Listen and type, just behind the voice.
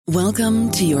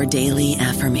Welcome to your daily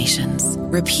affirmations.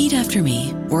 Repeat after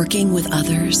me. Working with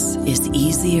others is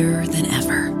easier than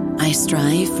ever. I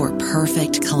strive for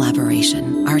perfect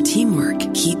collaboration. Our teamwork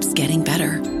keeps getting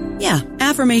better. Yeah,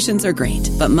 affirmations are great,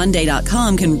 but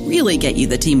Monday.com can really get you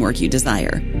the teamwork you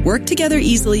desire. Work together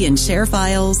easily and share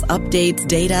files, updates,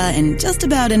 data, and just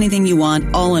about anything you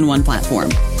want all in one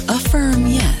platform. Affirm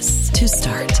yes to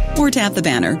start, or tap the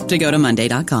banner to go to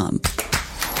Monday.com.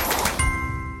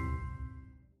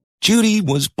 Judy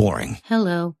was boring.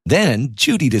 Hello. Then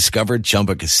Judy discovered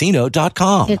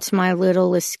ChumbaCasino.com. It's my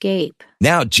little escape.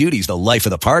 Now Judy's the life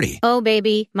of the party. Oh,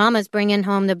 baby, mama's bringing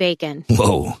home the bacon.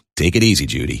 Whoa, take it easy,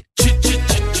 Judy.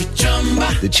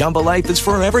 The Chumba life is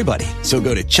for everybody. So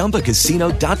go to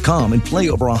ChumbaCasino.com and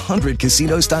play over 100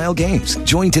 casino-style games.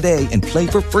 Join today and play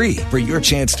for free for your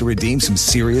chance to redeem some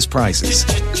serious prizes.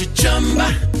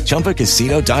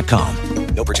 ChumbaCasino.com.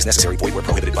 No purchase necessary. Void where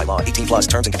prohibited by law. 18 plus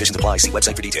terms and conditions apply. See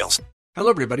website for details. Hello,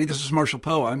 everybody. This is Marshall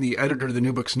Poe. I'm the editor of the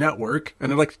New Books Network,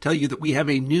 and I'd like to tell you that we have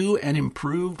a new and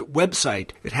improved website.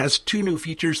 It has 2 new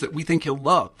features that we think you'll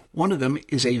love. One of them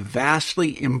is a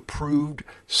vastly improved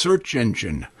search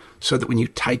engine, so that when you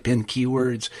type in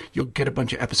keywords, you'll get a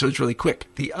bunch of episodes really quick.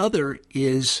 The other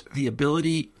is the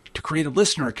ability to create a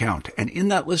listener account. And in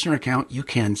that listener account, you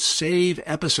can save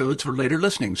episodes for later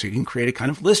listening. So you can create a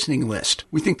kind of listening list.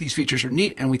 We think these features are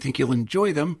neat and we think you'll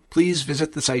enjoy them. Please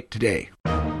visit the site today.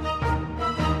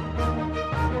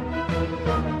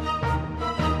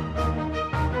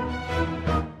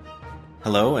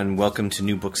 Hello and welcome to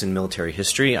New Books in Military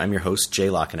History. I'm your host, Jay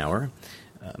Lockenauer.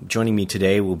 Joining me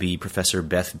today will be Professor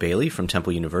Beth Bailey from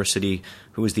Temple University,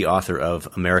 who is the author of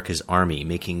America's Army,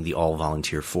 Making the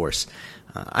All-Volunteer Force.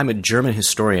 I'm a German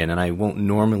historian, and I won't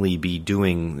normally be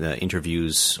doing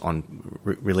interviews on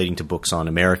relating to books on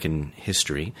American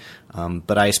history,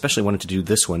 but I especially wanted to do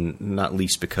this one, not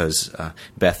least because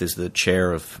Beth is the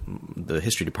chair of the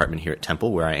history department here at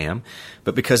Temple, where I am,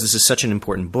 but because this is such an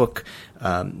important book,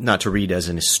 not to read as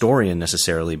an historian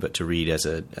necessarily, but to read as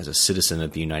a citizen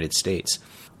of the United States.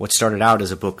 What started out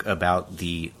as a book about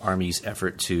the Army's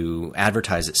effort to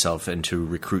advertise itself and to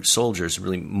recruit soldiers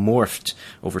really morphed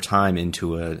over time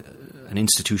into an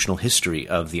institutional history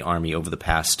of the Army over the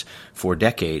past 4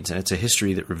 decades. And it's a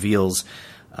history that reveals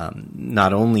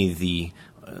not only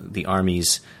the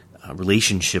Army's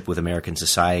relationship with American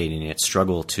society and its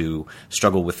struggle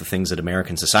with the things that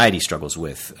American society struggles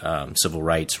with, civil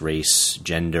rights, race,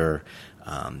 gender,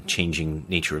 changing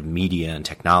nature of media and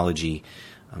technology.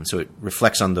 So it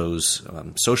reflects on those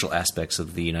social aspects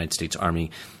of the United States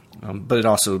Army, but it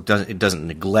also doesn't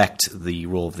neglect the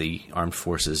role of the armed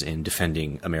forces in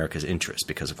defending America's interests,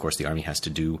 because, of course, the Army has to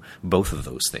do both of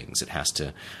those things. It has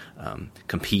to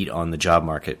compete on the job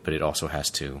market, but it also has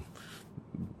to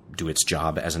do its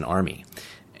job as an army.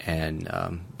 And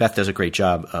Beth does a great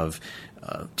job of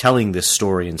telling this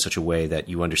story in such a way that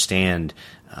you understand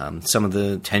some of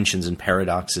the tensions and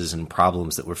paradoxes and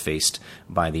problems that were faced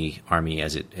by the Army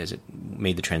as it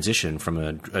made the transition from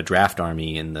a draft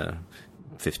army in the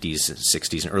 50s,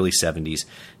 60s, and early 70s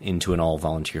into an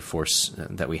all-volunteer force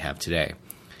that we have today.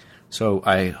 So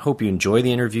I hope you enjoy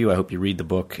the interview. I hope you read the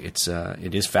book. It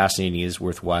is fascinating. It is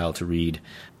worthwhile to read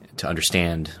to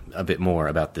understand a bit more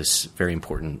about this very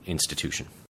important institution.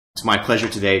 It's my pleasure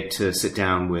today to sit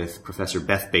down with Professor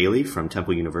Beth Bailey from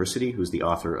Temple University, who's the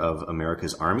author of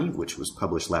America's Army, which was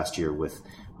published last year with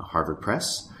Harvard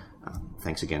Press.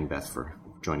 Thanks again, Beth, for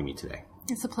joining me today.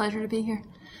 It's a pleasure to be here.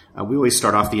 We always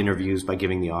start off the interviews by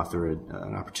giving the author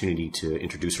an opportunity to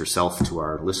introduce herself to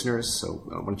our listeners. So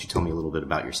why don't you tell me a little bit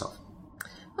about yourself?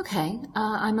 Okay.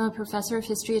 I'm a professor of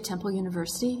history at Temple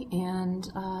University, and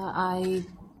I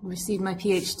received my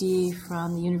PhD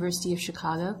from the University of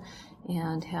Chicago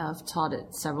and have taught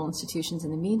at several institutions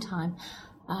in the meantime.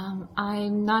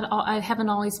 I haven't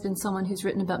always been someone who's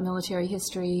written about military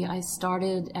history. I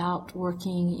started out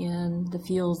working in the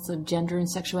fields of gender and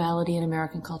sexuality in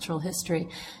American cultural history,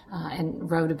 and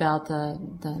wrote about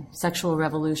the sexual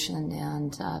revolution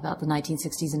and about the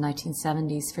 1960s and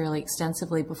 1970s fairly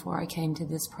extensively before I came to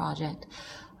this project.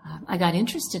 I got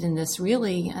interested in this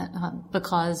really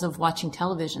because of watching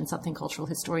television, something cultural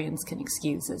historians can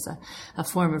excuse as a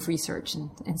form of research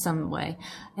in some way.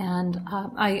 And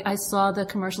I saw the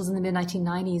commercials in the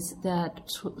mid-1990s that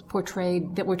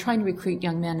were trying to recruit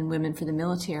young men and women for the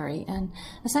military, and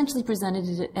essentially presented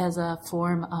it as a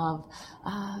form of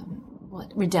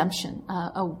redemption,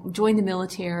 join the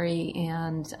military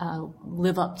and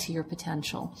live up to your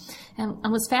potential. And I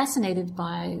was fascinated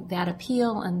by that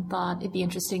appeal and thought it'd be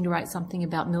interesting to write something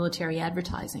about military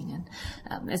advertising.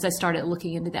 And as I started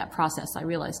looking into that process, I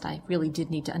realized I really did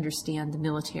need to understand the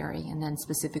military and then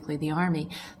specifically the Army.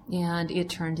 And it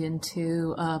turned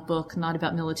into a book not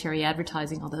about military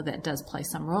advertising, although that does play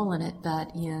some role in it, but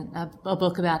in a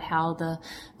book about how the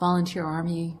volunteer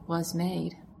Army was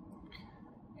made.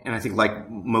 And I think like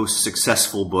most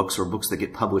successful books or books that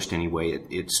get published anyway,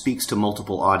 it speaks to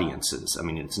multiple audiences. I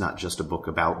mean, it's not just a book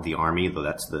about the Army, though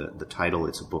that's the title.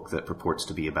 It's a book that purports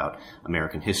to be about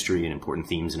American history and important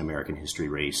themes in American history,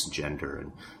 race, gender,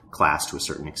 and class to a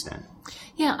certain extent.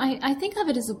 Yeah, I think of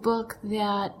it as a book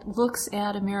that looks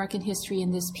at American history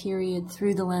in this period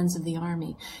through the lens of the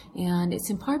Army. And it's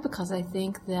in part because I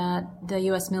think that the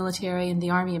U.S. military and the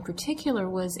Army in particular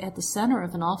was at the center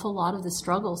of an awful lot of the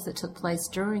struggles that took place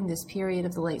during this period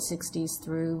of the late 60s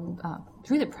through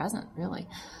the present, really.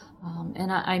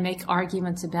 And I make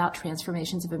arguments about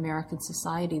transformations of American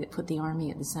society that put the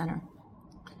Army at the center.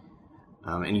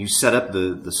 And you set up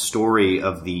the story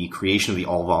of the creation of the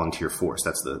all-volunteer force.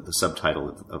 That's the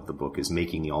subtitle of the book, is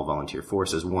Making the All-Volunteer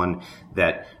Force, as one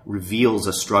that reveals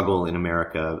a struggle in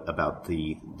America about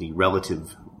the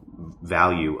relative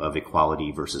value of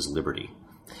equality versus liberty.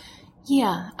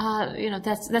 Yeah,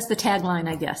 that's the tagline,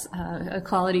 I guess,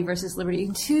 equality versus liberty.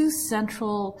 Two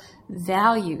central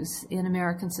values in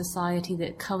American society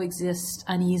that coexist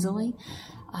uneasily.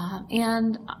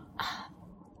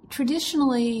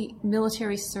 Traditionally,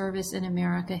 military service in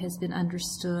America has been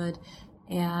understood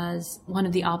as one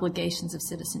of the obligations of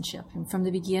citizenship. And from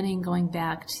the beginning, going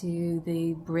back to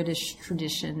the British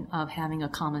tradition of having a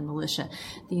common militia,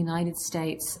 the United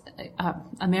States,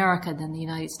 America, then the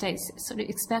United States, sort of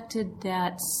expected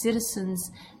that citizens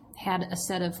had a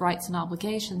set of rights and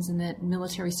obligations, and that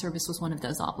military service was one of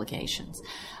those obligations.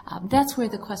 That's where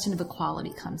the question of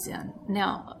equality comes in.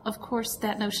 Now, of course,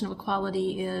 that notion of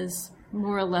equality is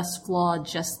more or less flawed,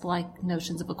 just like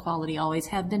notions of equality always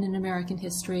have been in American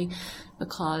history,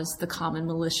 because the common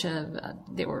militia,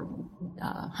 there were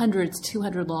hundreds,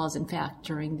 200 laws, in fact,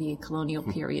 during the colonial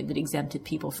period that exempted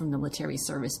people from military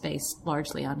service based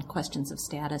largely on questions of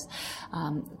status.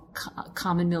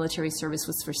 Common military service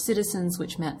was for citizens,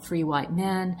 which meant free white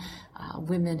men.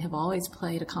 Women have always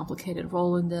played a complicated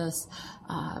role in this.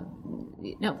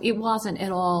 It wasn't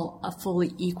at all a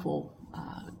fully equal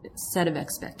set of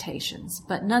expectations.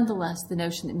 But nonetheless, the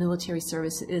notion that military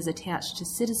service is attached to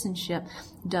citizenship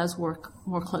does work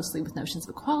more closely with notions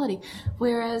of equality,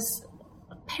 whereas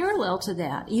parallel to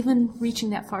that, even reaching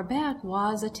that far back,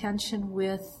 was a tension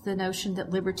with the notion that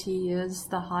liberty is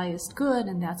the highest good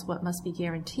and that's what must be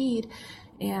guaranteed.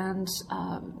 And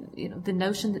the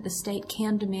notion that the state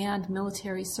can demand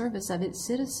military service of its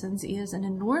citizens is an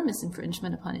enormous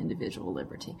infringement upon individual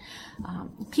liberty.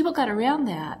 People got around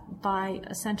that by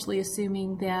essentially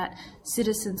assuming that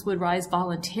citizens would rise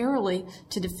voluntarily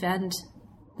to defend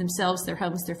themselves, their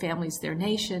homes, their families, their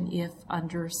nation, if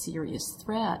under serious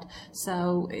threat.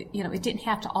 So, it didn't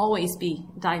have to always be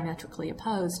diametrically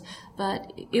opposed,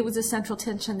 but it was a central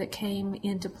tension that came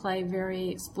into play very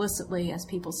explicitly as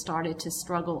people started to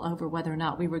struggle over whether or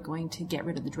not we were going to get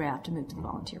rid of the draft and move to the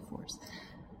volunteer force.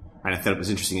 And I thought it was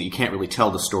interesting that you can't really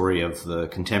tell the story of the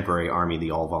contemporary Army,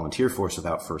 the all-volunteer force,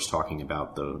 without first talking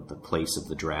about the place of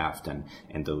the draft and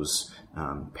those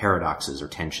paradoxes or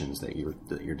tensions that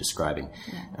you're describing.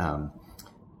 Yeah.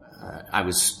 I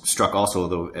was struck also,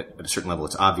 although at a certain level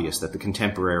it's obvious, that the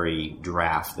contemporary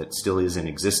draft that still is in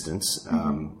existence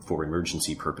for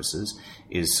emergency purposes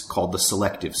is called the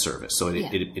selective service. So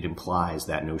it implies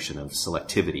that notion of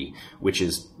selectivity, which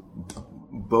is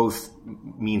both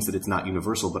means that it's not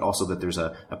universal, but also that there's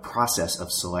a process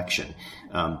of selection.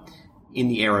 In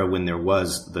the era when there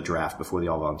was the draft before the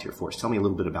all-volunteer force, tell me a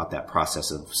little bit about that process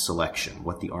of selection,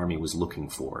 what the Army was looking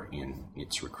for in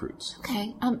its recruits.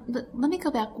 Okay. Let me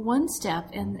go back one step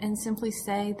and simply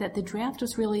say that the draft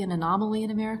was really an anomaly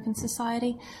in American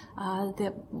society,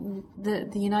 that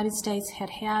the United States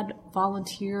had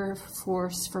volunteer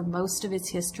force for most of its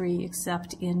history,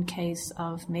 except in case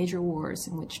of major wars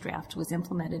in which draft was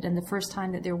implemented. And the first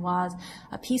time that there was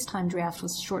a peacetime draft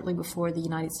was shortly before the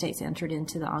United States entered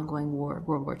into the ongoing war,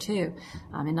 World War II,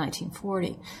 in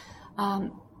 1940.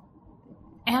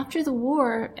 After the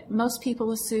war, most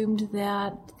people assumed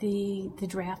that the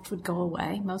draft would go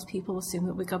away. Most people assumed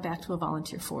it would go back to a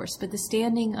volunteer force. But the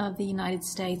standing of the United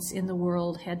States in the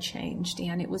world had changed,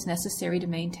 and it was necessary to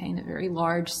maintain a very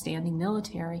large standing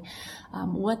military.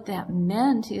 What that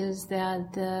meant is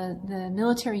that the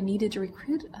military needed to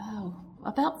recruit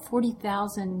about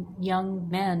 40,000 young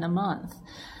men a month.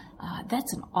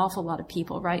 That's an awful lot of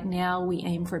people. Right now, we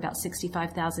aim for about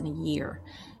 65,000 a year.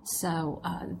 So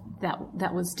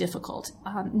that was difficult.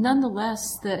 Nonetheless,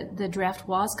 the draft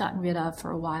was gotten rid of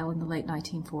for a while in the late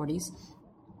 1940s.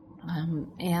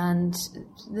 And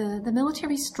the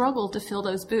military struggled to fill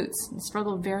those boots. It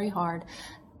struggled very hard.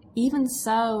 Even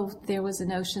so, there was a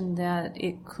notion that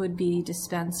it could be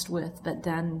dispensed with, but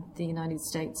then the United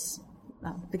States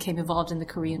became involved in the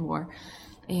Korean War.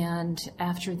 And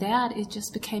after that, it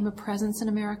just became a presence in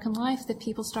American life that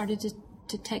people started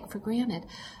to take for granted.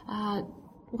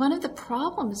 One of the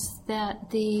problems that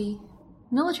the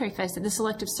military faced, that the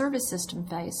selective service system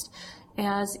faced,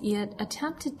 as it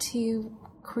attempted to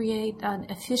create an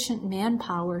efficient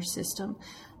manpower system,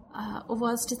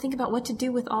 was to think about what to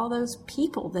do with all those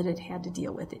people that it had to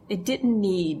deal with. It didn't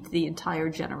need the entire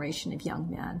generation of young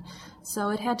men. So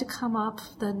it had to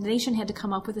the nation had to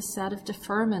come up with a set of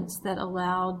deferments that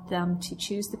allowed them to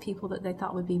choose the people that they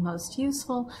thought would be most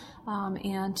useful,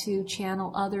 and to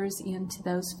channel others into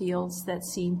those fields that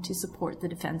seemed to support the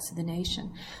defense of the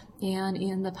nation. And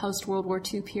in the post-World War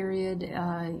II period,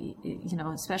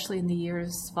 especially in the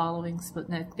years following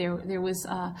Sputnik, there was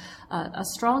a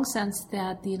strong sense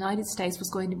that the United States was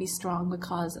going to be strong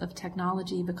because of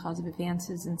technology, because of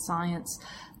advances in science,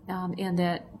 and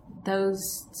that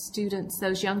those students,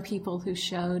 those young people who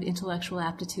showed intellectual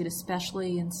aptitude,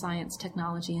 especially in science,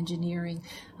 technology, engineering,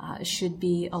 should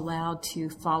be allowed to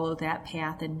follow that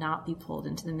path and not be pulled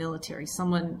into the military.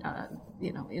 Someone,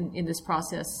 in this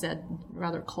process said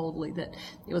rather coldly that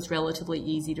it was relatively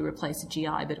easy to replace a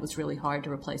GI, but it was really hard to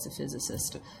replace a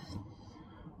physicist.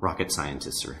 Rocket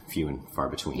scientists are few and far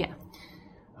between. Yeah.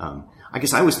 I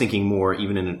guess I was thinking more,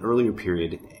 even in an earlier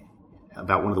period,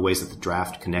 about one of the ways that the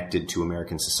draft connected to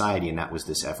American society, and that was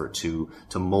this effort to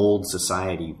mold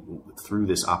society through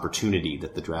this opportunity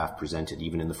that the draft presented,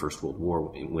 even in the First World War,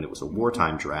 when it was a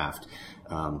wartime draft,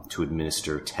 to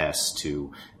administer tests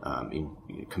to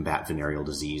combat venereal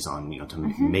disease,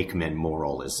 to make men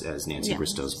moral, as Nancy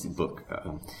Bristow's book,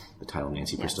 the title of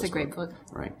Nancy Bristow's book. It's a great book.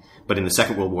 Right. But in the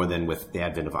Second World War, then, with the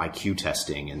advent of IQ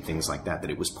testing and things like that,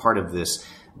 it was part of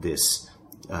this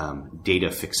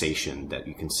data fixation that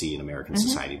you can see in American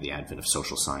society, the advent of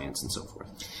social science and so forth.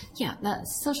 Yeah,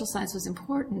 social science was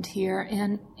important here,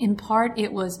 and in part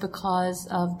it was because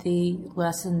of the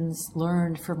lessons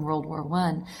learned from World War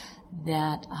I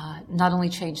that not only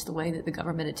changed the way that the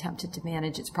government attempted to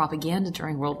manage its propaganda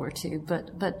during World War II,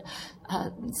 but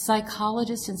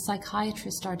psychologists and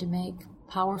psychiatrists started to make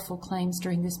powerful claims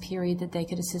during this period that they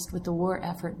could assist with the war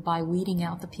effort by weeding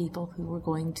out the people who were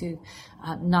going to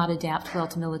not adapt well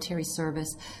to military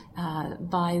service.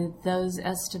 By those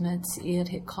estimates, it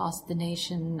had cost the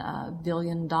nation $1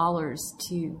 billion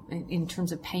in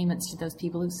terms of payments to those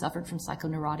people who suffered from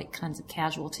psychoneurotic kinds of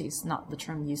casualties, not the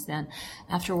term used then,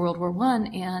 after World War I.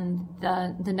 And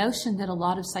the notion that a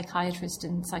lot of psychiatrists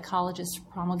and psychologists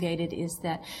promulgated is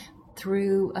that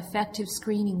through effective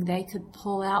screening, they could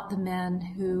pull out the men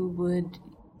who would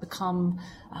become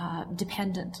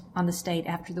dependent on the state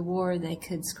after the war. They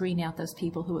could screen out those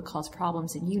people who would cause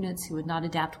problems in units, who would not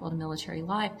adapt well to military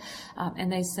life. And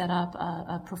they set up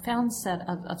a profound set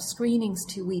of screenings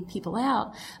to weed people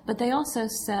out. But they also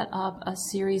set up a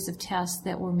series of tests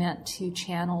that were meant to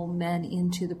channel men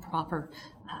into the proper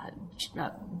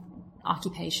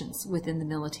occupations within the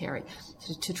military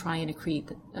to try and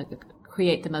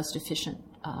create the most efficient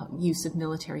use of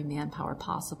military manpower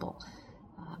possible.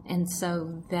 And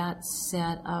so that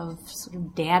set of sort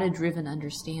of data-driven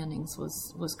understandings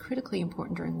was critically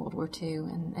important during World War II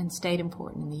and stayed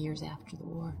important in the years after the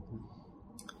war.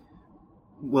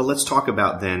 Well, let's talk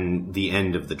about then the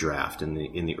end of the draft in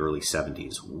the early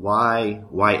 70s.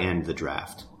 Why end the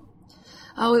draft?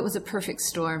 Oh, it was a perfect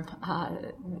storm.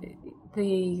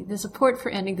 The support for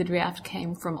ending the draft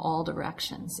came from all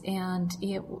directions, and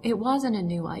it wasn't a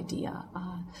new idea.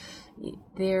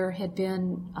 There had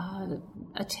been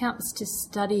attempts to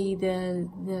study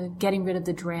the getting rid of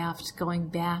the draft going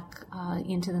back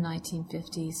into the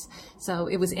 1950s. So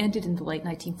it was ended in the late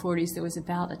 1940s. There was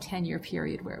about a 10-year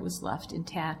period where it was left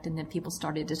intact, and then people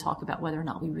started to talk about whether or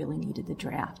not we really needed the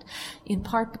draft, in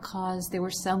part because there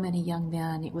were so many young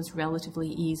men. It was relatively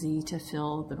easy to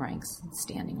fill the ranks of the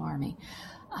standing army.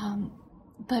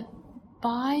 But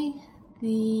by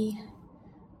the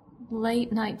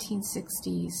late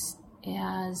 1960s,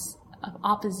 as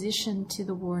opposition to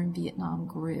the war in Vietnam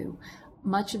grew,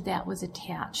 much of that was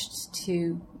attached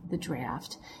to the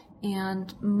draft.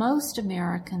 And most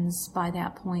Americans by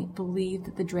that point believed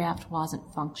that the draft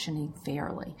wasn't functioning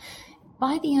fairly.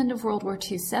 By the end of World War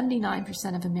II,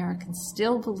 79% of Americans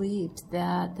still believed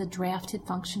that the draft had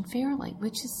functioned fairly,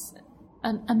 which is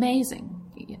amazing.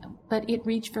 But it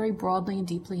reached very broadly and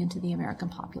deeply into the American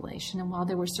population. And while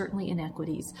there were certainly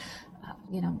inequities,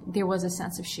 there was a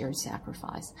sense of shared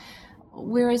sacrifice.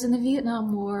 Whereas in the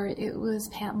Vietnam War, it was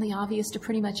patently obvious to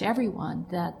pretty much everyone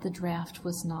that the draft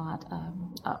was not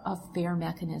a fair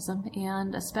mechanism,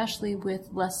 and especially with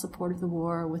less support of the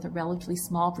war, with a relatively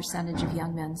small percentage of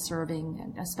young men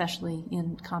serving, especially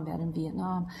in combat in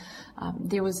Vietnam,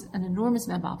 there was an enormous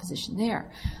amount of opposition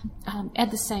there.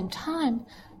 At the same time,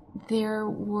 there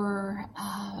were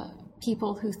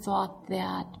people who thought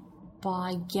that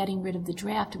by getting rid of the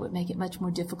draft, it would make it much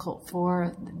more difficult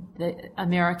for the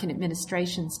American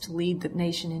administrations to lead the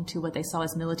nation into what they saw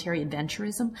as military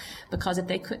adventurism, because if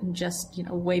they couldn't just,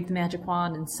 wave the magic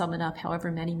wand and summon up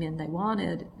however many men they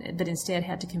wanted, but instead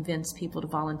had to convince people to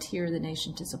volunteer the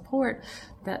nation to support,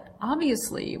 that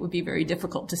obviously it would be very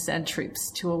difficult to send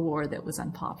troops to a war that was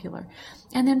unpopular.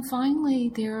 And then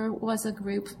finally, there was a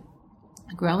group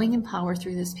growing in power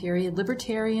through this period,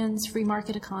 libertarians, free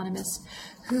market economists,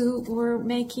 who were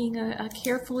making a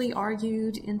carefully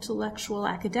argued intellectual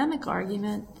academic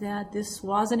argument that this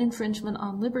was an infringement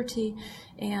on liberty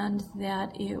and that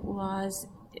it was,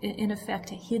 in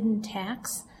effect, a hidden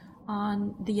tax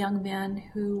on the young men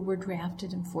who were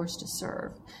drafted and forced to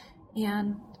serve.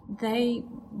 And they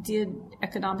did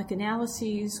economic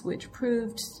analyses which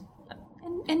proved,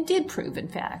 and did prove, in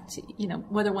fact,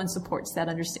 whether one supports that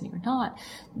understanding or not,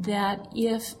 that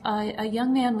if a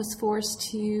young man was forced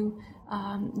to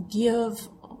give,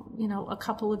 a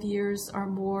couple of years or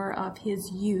more of his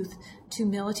youth to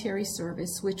military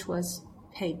service, which was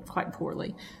paid quite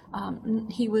poorly,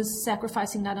 he was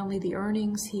sacrificing not only the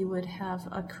earnings he would have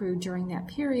accrued during that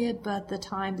period, but the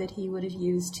time that he would have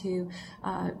used to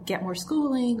get more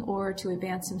schooling or to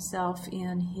advance himself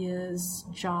in his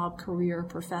job, career,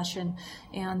 profession,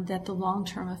 and that the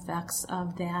long-term effects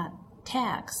of that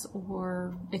tax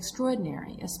were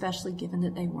extraordinary, especially given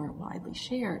that they weren't widely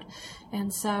shared.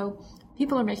 And so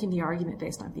people are making the argument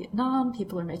based on Vietnam.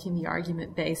 People are making the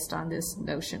argument based on this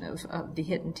notion of the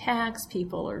hidden tax.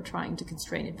 People are trying to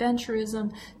constrain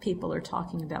adventurism. People are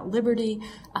talking about liberty.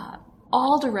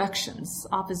 All directions,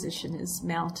 opposition is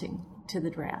mounting to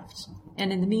the draft.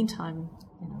 And in the meantime,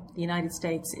 the United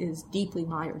States is deeply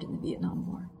mired in the Vietnam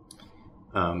War.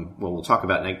 We'll talk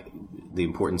about the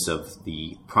importance of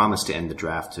the promise to end the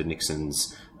draft to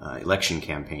Nixon's election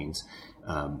campaigns.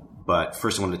 But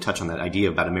first I wanted to touch on that idea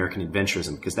about American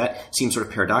adventurism, because that seems sort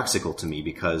of paradoxical to me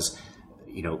because,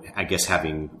 I guess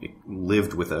having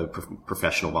lived with a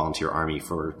professional volunteer army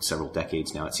for several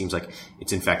decades now, it seems like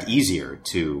it's in fact easier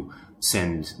to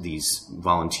send these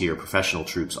volunteer professional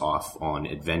troops off on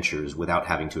adventures without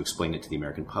having to explain it to the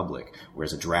American public,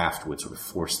 whereas a draft would sort of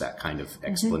force that kind of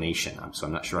explanation. So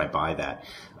I'm not sure I buy that.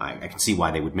 I can see why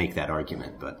they would make that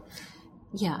argument, but...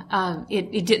 Yeah,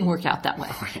 it didn't work out that way.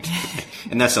 Right.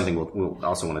 And that's something we'll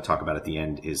also want to talk about at the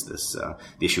end, is this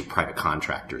the issue of private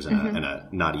contractors and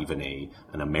not even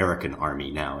an American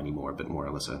army now anymore, but more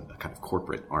or less a kind of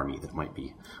corporate army that might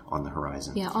be on the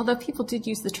horizon. Yeah, although people did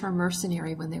use the term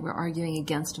mercenary when they were arguing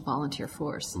against a volunteer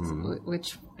force,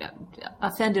 which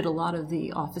offended a lot of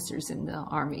the officers in the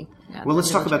army. Well,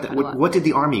 let's talk about that. What did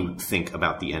the army think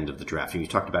about the end of the draft? You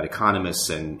talked about economists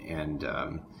and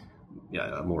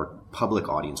a more public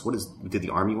audience. Did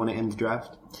the Army want to end the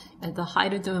draft? At the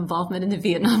height of the involvement in the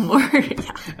Vietnam War.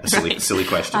 Yeah, silly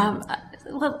question.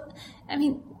 Well, I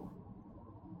mean,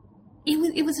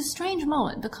 it was a strange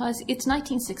moment because it's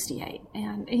 1968,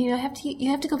 and you have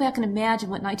to go back and imagine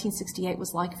what 1968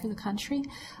 was like for the country.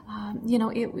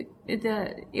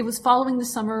 It was following the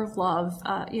Summer of Love.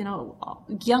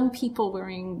 Young people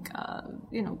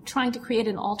trying to create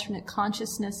an alternate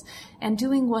consciousness and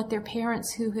doing what their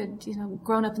parents who had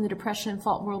grown up in the Depression and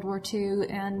fought World War II,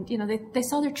 and they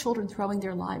saw their children throwing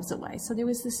their lives away. So there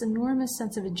was this enormous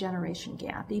sense of a generation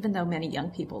gap, even though many young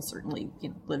people certainly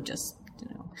lived just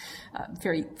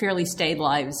fairly staid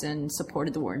lives and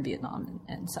supported the war in Vietnam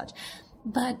and such.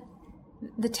 But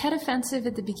the Tet Offensive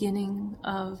at the beginning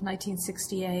of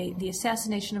 1968, the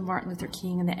assassination of Martin Luther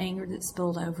King and the anger that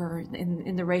spilled over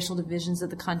in the racial divisions of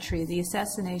the country, the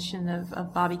assassination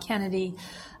of Bobby Kennedy,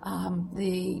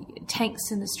 the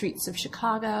tanks in the streets of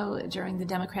Chicago during the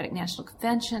Democratic National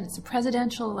Convention. It's a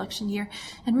presidential election year.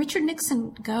 And Richard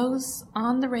Nixon goes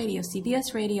on the radio,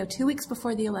 CBS radio, 2 weeks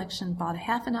before the election, about a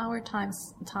half an hour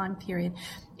time period,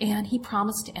 and he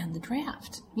promised to end the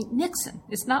draft. I mean, Nixon,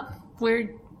 it's not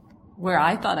where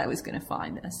I thought I was going to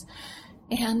find this.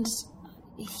 And,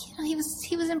 he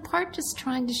was in part just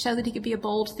trying to show that he could be a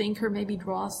bold thinker, maybe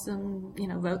draw some,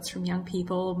 votes from young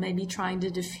people, maybe trying to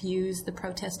diffuse the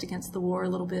protest against the war a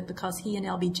little bit, because he and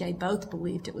LBJ both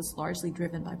believed it was largely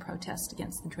driven by protest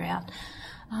against the draft.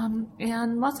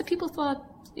 And lots of people thought,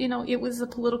 it was a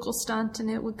political stunt and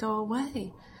it would go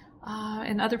away.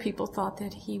 And other people thought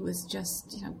that he was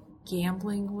just,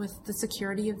 gambling with the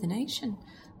security of the nation.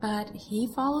 But he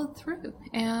followed through,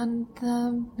 and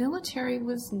the military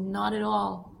was not at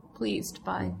all pleased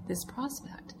by this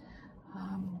prospect.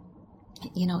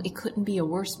 It couldn't be a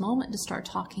worse moment to start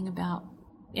talking about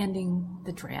ending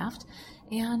the draft,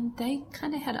 and they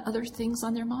kind of had other things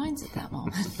on their minds at that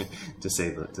moment. to say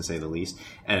the least.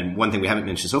 And one thing we haven't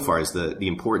mentioned so far is the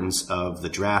importance of the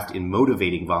draft in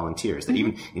motivating volunteers. That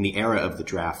even in the era of the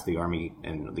draft, the Army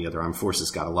and the other armed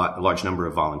forces got a large number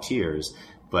of volunteers,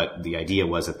 but the idea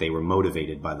was that they were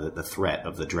motivated by the threat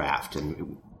of the draft.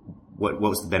 And what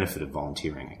was the benefit of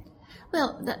volunteering?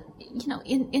 Well,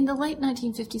 in the late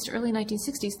 1950s to early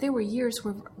 1960s, there were years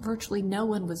where virtually no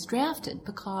one was drafted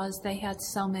because they had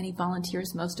so many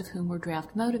volunteers, most of whom were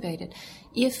draft motivated.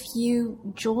 If you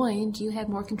joined, you had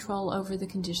more control over the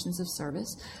conditions of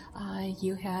service.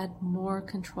 You had more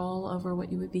control over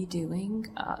what you would be doing.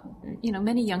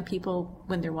 Many young people,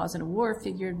 when there wasn't a war,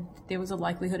 figured there was a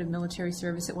likelihood of military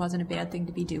service. It wasn't a bad thing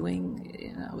to be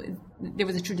doing. There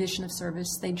was a tradition of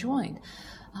service. They joined.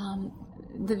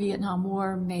 The Vietnam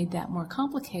War made that more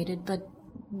complicated, but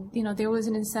there was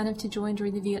an incentive to join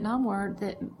during the Vietnam War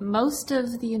that most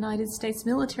of the United States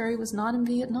military was not in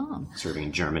Vietnam, serving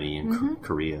in Germany and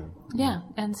Korea. Yeah,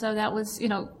 and so that was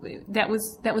that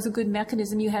was a good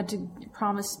mechanism. You had to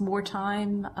promise more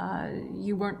time.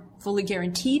 You weren't fully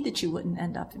guaranteed that you wouldn't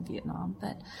end up in Vietnam,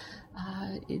 but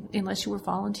unless you were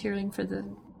volunteering for the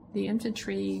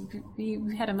infantry, you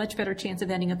had a much better chance of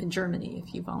ending up in Germany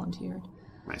if you volunteered.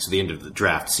 Right. So the end of the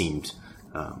draft seemed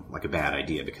like a bad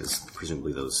idea because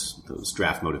presumably those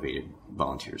draft-motivated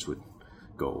volunteers would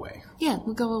go away. Yeah,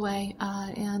 would go away.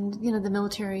 And the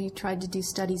military tried to do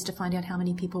studies to find out how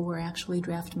many people were actually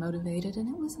draft-motivated,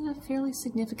 and it was a fairly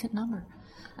significant number.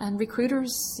 And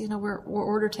recruiters, were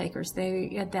order takers.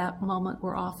 They, at that moment,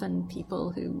 were often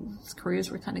people whose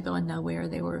careers were kind of going nowhere.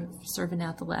 They were serving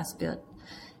out the last bit.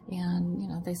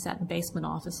 And, they sat in basement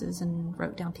offices and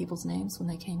wrote down people's names when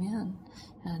they came in.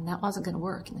 And that wasn't going to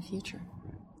work in the future.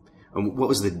 What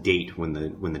was the date when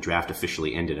the draft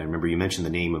officially ended? I remember you mentioned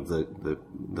the name of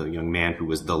the young man who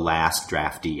was the last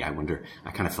draftee.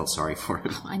 I kind of felt sorry for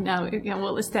him. I know.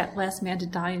 Well, it's that last man to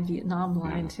die in Vietnam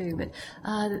line, too. But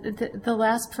the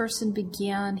last person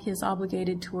began his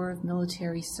obligated tour of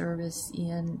military service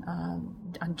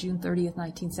on June 30th,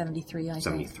 1973, I think.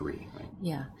 73, right.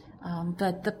 Yeah.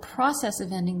 But the process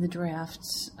of ending the draft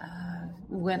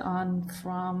went on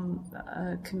from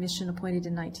a commission appointed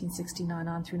in 1969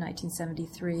 on through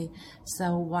 1973.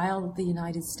 So while the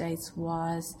United States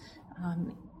was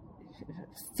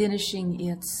finishing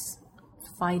its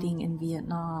fighting in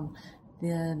Vietnam,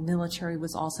 the military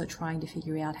was also trying to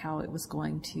figure out how it was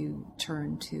going to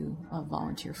turn to a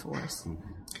volunteer force.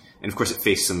 And of course, it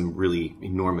faced some really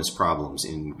enormous problems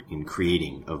in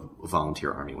creating a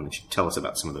volunteer army. Why don't you tell us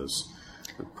about some of those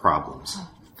problems?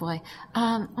 Oh, boy.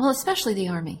 Well, especially the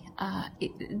Army.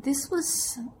 This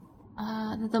was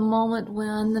the moment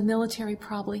when the military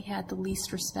probably had the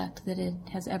least respect that it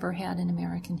has ever had in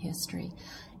American history.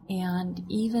 And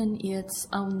even its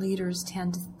own leaders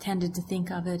tended to think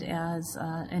of it as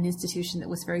an institution that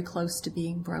was very close to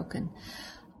being broken.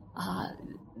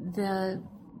 The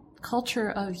culture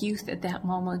of youth at that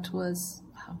moment was,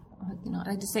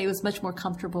 I'd say it was much more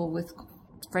comfortable with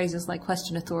phrases like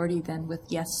question authority than with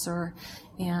yes, sir.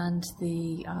 And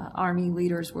the Army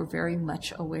leaders were very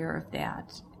much aware of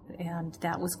that. And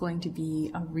that was going to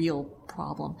be a real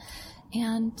problem.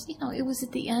 And, it was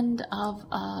at the end of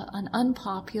an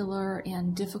unpopular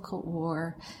and difficult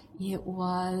war. It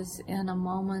was in a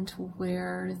moment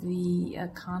where the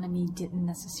economy didn't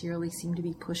necessarily seem to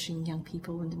be pushing young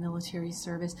people into military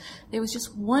service. There was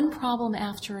just one problem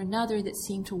after another that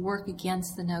seemed to work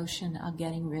against the notion of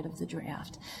getting rid of the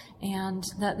draft. And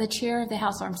the chair of the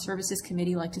House Armed Services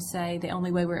Committee liked to say the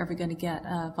only way we're ever going to get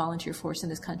a volunteer force in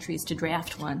this country is to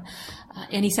draft one.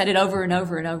 And he said it over and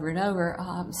over and over and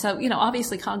over. So,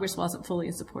 obviously Congress wasn't fully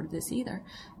in support of this either.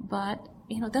 But,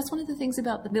 that's one of the things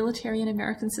about the military in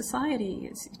American society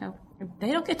is,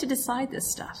 they don't get to decide this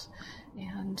stuff.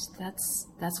 And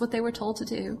that's what they were told to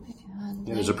do. And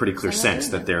there's a pretty clear sense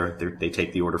that they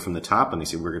take the order from the top and they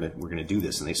say we're gonna do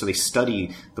this, and they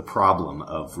study the problem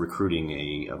of recruiting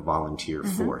a volunteer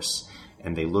force,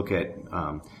 and they look at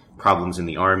problems in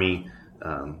the Army,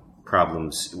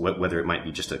 problems whether it might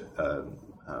be just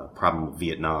problem of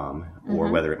Vietnam,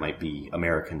 or whether it might be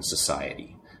American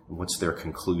society. What's their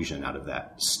conclusion out of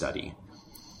that study?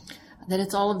 That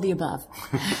it's all of the above.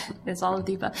 It's all of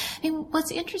the above. And what's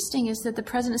interesting is that the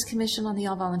President's Commission on the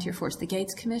All-Volunteer Force, the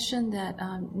Gates Commission that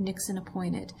Nixon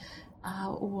appointed,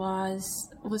 was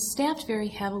staffed very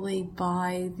heavily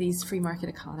by these free market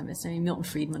economists. I mean, Milton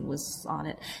Friedman was on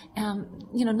it.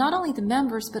 Not only the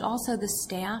members, but also the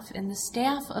staff. And the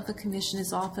staff of the commission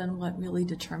is often what really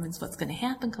determines what's going to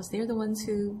happen, because they're the ones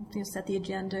who set the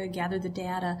agenda, gather the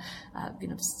data,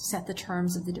 set the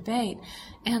terms of the debate.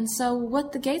 And so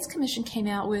what the Gates Commission came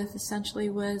out with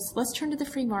essentially was, let's turn to the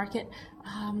free market.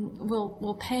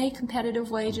 We'll pay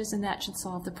competitive wages, and that should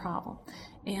solve the problem.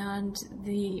 And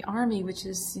the Army, which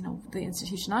is, the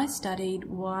institution I studied,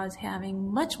 was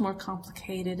having much more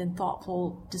complicated and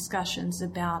thoughtful discussions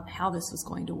about how this was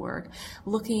going to work,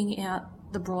 looking at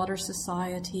the broader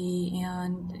society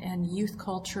and youth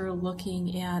culture,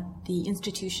 looking at the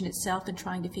institution itself and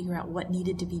trying to figure out what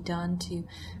needed to be done to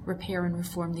repair and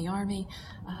reform the Army.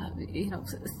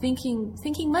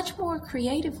 Thinking much more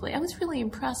creatively. I was really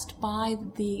impressed by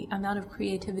the amount of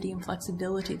creativity and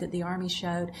flexibility that the Army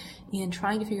showed in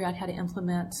trying to figure out how to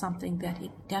implement something that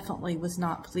it definitely was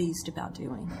not pleased about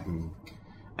doing. Mm-hmm.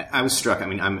 I was struck. I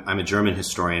mean, I'm a German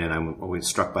historian, and I'm always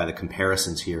struck by the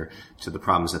comparisons here to the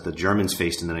problems that the Germans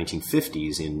faced in the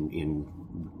 1950s in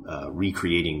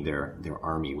recreating their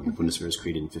army when the Bundeswehr was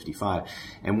created in 1955.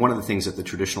 And one of the things that the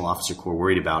traditional officer corps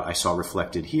worried about, I saw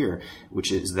reflected here,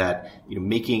 which is that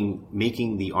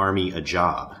making the army a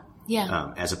job.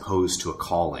 Yeah. As opposed to a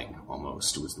calling,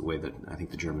 almost, was the way that I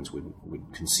think the Germans would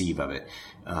conceive of it.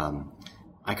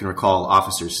 I can recall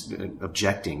officers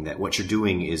objecting that what you're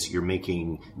doing is you're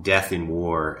making death in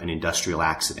war an industrial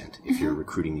accident if you're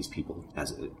recruiting these people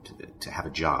to have a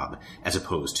job, as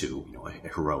opposed to a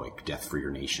heroic death for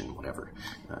your nation, whatever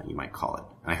you might call it.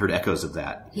 And I heard echoes of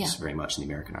that very much in the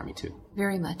American Army too.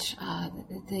 Very much.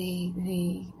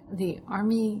 The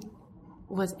Army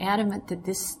was adamant that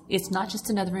it's not just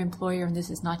another employer and this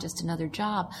is not just another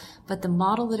job, but the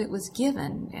model that it was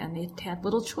given, and it had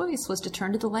little choice, was to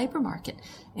turn to the labor market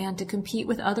and to compete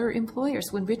with other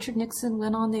employers. When Richard Nixon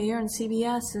went on the air on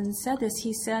CBS and said this,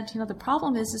 he said, the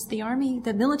problem is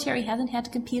the military hasn't had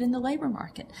to compete in the labor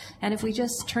market. And if we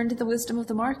just turn to the wisdom of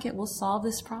the market, we'll solve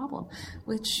this problem,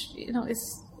 which,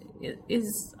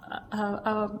 is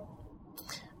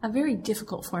a very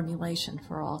difficult formulation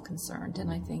for all concerned, and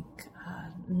I think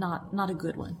not a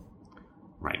good one.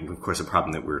 Right, and of course, a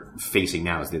problem that we're facing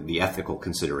now is the ethical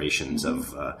considerations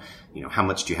of, how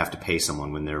much do you have to pay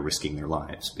someone when they're risking their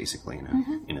lives, basically,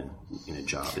 in a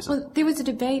job? There was a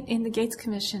debate in the Gates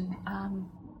Commission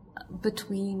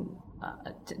between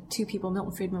two people.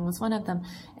 Milton Friedman was one of them,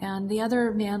 and the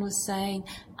other man was saying,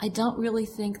 I don't really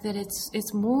think that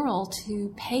it's moral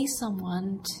to pay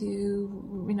someone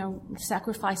to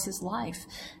sacrifice his life.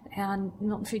 And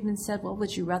Milton Friedman said, well,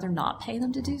 would you rather not pay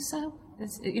them to do so?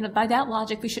 By that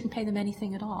logic, we shouldn't pay them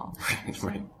anything at all.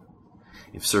 Right.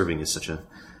 If serving is such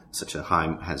a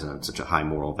high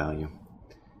moral value.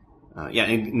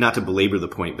 And not to belabor the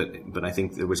point, but I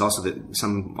think there was also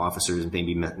some officers,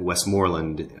 maybe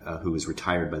Westmoreland, who was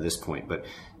retired by this point, but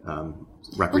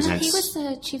represents. He was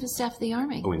the chief of staff of the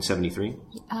Army. Oh, in 73?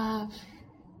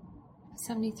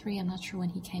 73, I'm not sure when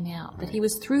he came out, but he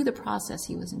was through the process.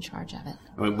 He was in charge of it.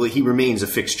 Well, he remains a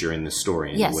fixture in this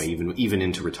story anyway, even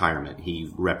into retirement. He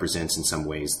represents in some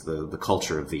ways the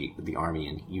culture of the Army,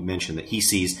 and you mentioned that he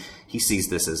sees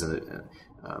this as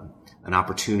an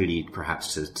opportunity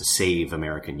perhaps to save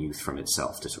American youth from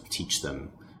itself, to sort of teach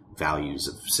them values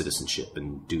of citizenship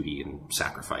and duty and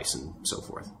sacrifice and so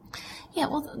forth. Yeah,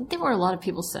 well, there were a lot of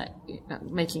people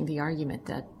making the argument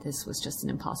that this was just an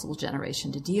impossible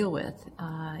generation to deal with,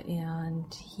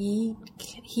 and he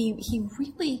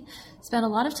really spent a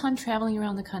lot of time traveling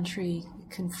around the country,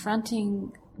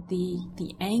 confronting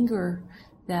the anger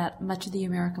that much of the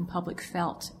American public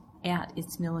felt at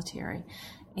its military.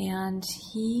 And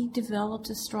he developed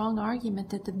a strong argument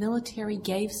that the military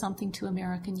gave something to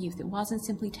American youth. It wasn't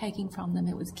simply taking from them,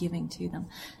 it was giving to them.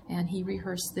 And he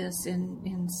rehearsed this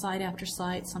in site after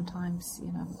site. Sometimes,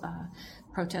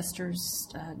 protesters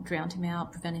drowned him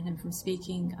out, preventing him from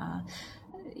speaking.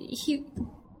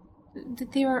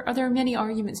 There are many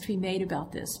arguments to be made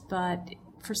about this, but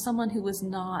for someone who was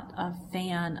not a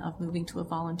fan of moving to a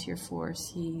volunteer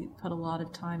force, he put a lot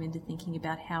of time into thinking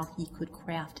about how he could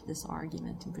craft this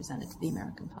argument and present it to the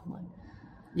American public.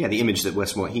 Yeah, the image that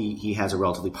Westmore, he has a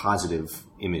relatively positive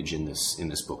image in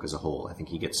this book as a whole. I think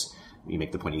he gets you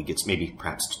make the point he gets maybe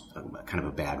perhaps kind of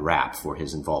a bad rap for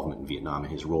his involvement in Vietnam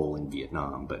and his role in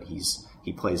Vietnam, but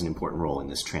he plays an important role in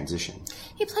this transition.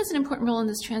 He plays an important role in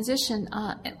this transition.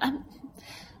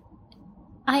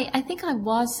 I think I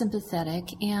was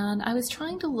sympathetic, and I was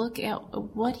trying to look at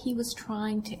what he was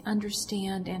trying to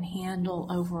understand and handle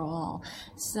overall.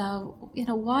 So,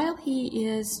 while he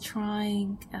is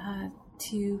trying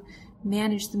to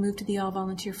manage the move to the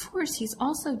all-volunteer force, he's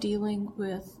also dealing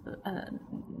with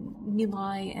My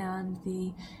Lai and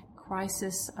the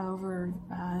crisis over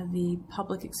the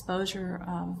public exposure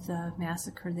of the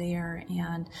massacre there,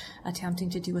 and attempting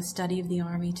to do a study of the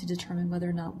Army to determine whether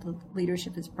or not the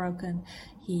leadership is broken.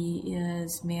 He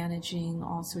is managing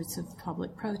all sorts of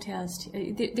public protest.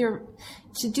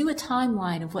 To do a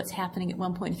timeline of what's happening at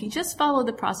one point, if you just follow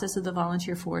the process of the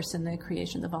volunteer force and the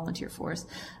creation of the volunteer force,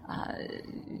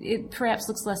 it perhaps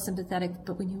looks less sympathetic,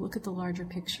 but when you look at the larger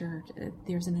picture,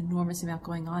 there's an enormous amount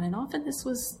going on, and often this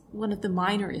was one of the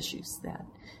minor issues that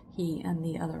he and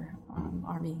the other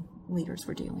Army leaders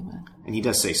were dealing with. And he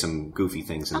does say some goofy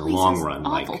things in the long run.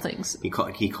 Awful things.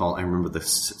 I remember the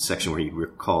section where he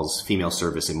calls female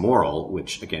service immoral,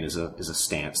 which again is a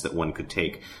stance that one could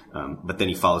take. But then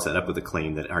he follows that up with a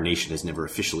claim that our nation has never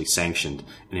officially sanctioned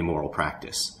an immoral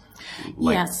practice.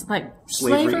 Like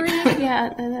slavery.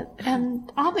 Yeah,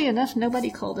 and oddly enough, nobody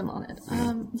called him on it.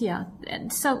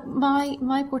 And so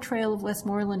my portrayal of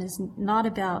Westmoreland is not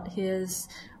about his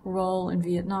role in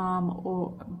Vietnam,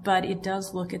 but it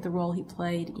does look at the role he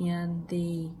played in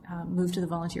the move to the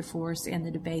volunteer force and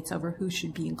the debates over who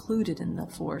should be included in the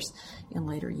force in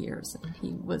later years. And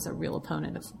he was a real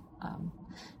opponent of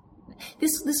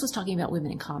this was talking about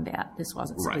women in combat. This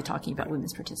wasn't simply talking about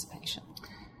women's participation.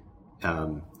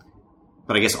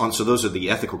 But I guess so those are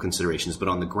the ethical considerations. But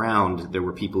on the ground, there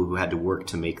were people who had to work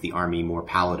to make the Army more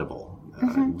palatable,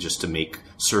 just to make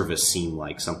service seem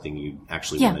like something you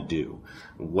actually want to do.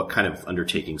 What kind of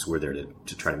undertakings were there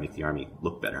to try to make the Army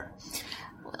look better?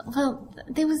 Well,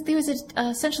 there was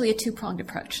essentially a two-pronged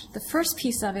approach. The first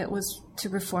piece of it was to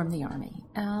reform the Army.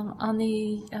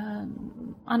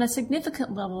 On a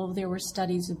significant level, there were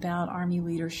studies about Army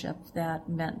leadership that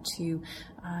meant to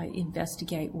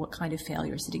investigate what kind of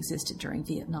failures had existed during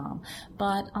Vietnam.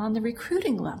 But on the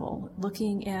recruiting level,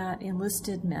 looking at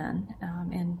enlisted men,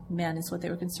 and men is what they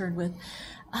were concerned with,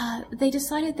 they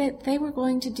decided that they were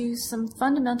going to do some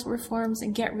fundamental reforms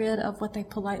and get rid of what they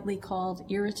politely called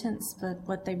irritants, but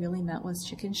what they really meant was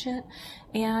chicken shit.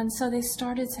 And so they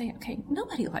started saying, okay,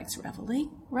 nobody likes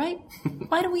reveille, right?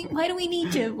 Why do we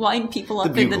need to wind people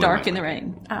up in the dark and the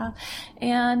rain?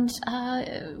 And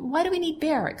why do we need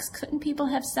barracks? Couldn't people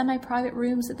have semi-private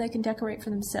rooms that they can decorate for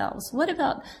themselves? What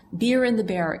about beer in the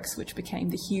barracks, which became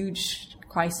the huge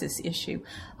crisis issue?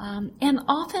 And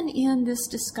often in this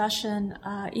discussion,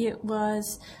 it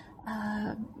was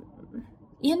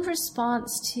in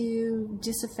response to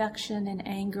disaffection and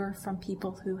anger from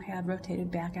people who had rotated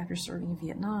back after serving in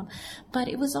Vietnam. But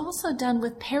it was also done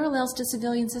with parallels to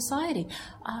civilian society.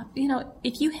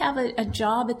 If you have a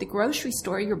job at the grocery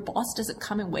store, your boss doesn't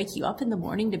come and wake you up in the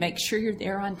morning to make sure you're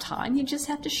there on time. You just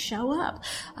have to show up.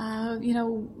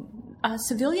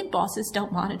 Civilian bosses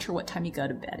don't monitor what time you go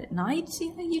to bed at night.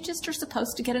 You just are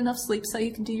supposed to get enough sleep so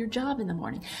you can do your job in the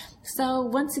morning. So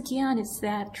once again, it's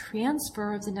that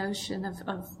transfer of the notion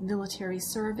of military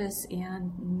service,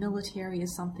 and military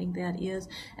is something that is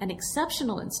an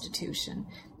exceptional institution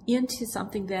into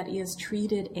something that is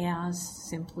treated as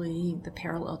simply the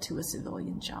parallel to a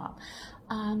civilian job.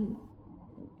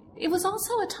 It was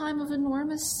also a time of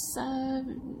enormous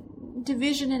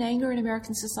division and anger in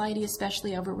American society,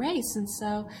 especially over race. And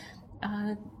so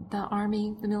the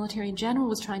Army, the military in general,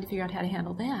 was trying to figure out how to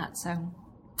handle that. So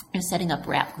setting up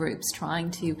rap groups,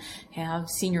 trying to have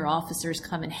senior officers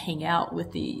come and hang out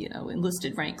with the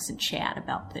enlisted ranks and chat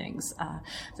about things,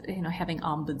 having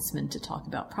ombudsmen to talk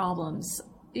about problems.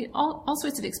 All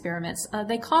sorts of experiments.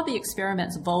 They called the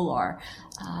experiments VOLAR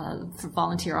for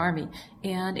Volunteer Army,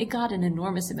 and it got an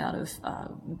enormous amount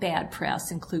of bad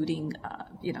press, including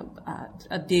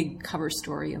a big cover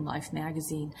story in Life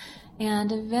magazine.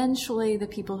 And eventually the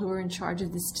people who were in charge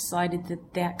of this decided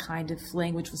that kind of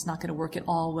language was not going to work at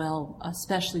all well,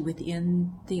 especially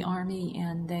within the Army,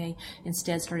 and they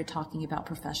instead started talking about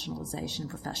professionalization,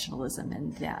 professionalism,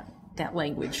 and that that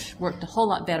language worked a whole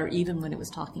lot better, even when it was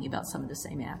talking about some of the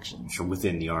same actions. From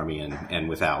within the Army and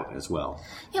without as well.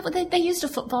 Yeah, but they used a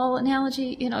football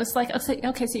analogy. It's like,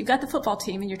 okay, so you've got the football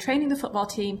team and you're training the football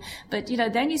team, but,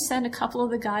 then you send a couple of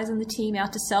the guys on the team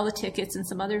out to sell the tickets, and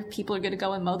some other people are going to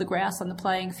go and mow the grass on the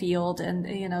playing field. And,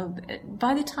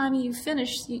 by the time you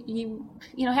finish, you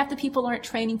half the people aren't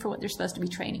training for what they're supposed to be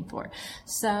training for.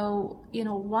 So,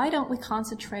 why don't we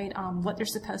concentrate on what they're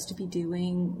supposed to be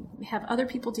doing, have other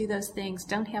people do those things,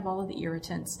 don't have all of the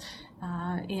irritants,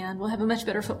 and we'll have a much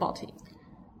better football team.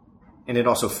 And it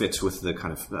also fits with the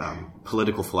kind of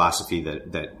political philosophy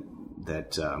that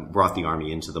brought the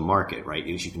Army into the market, right?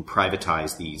 Is you can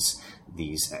privatize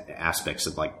these aspects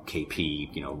of like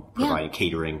KP, providing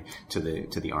catering to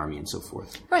the Army and so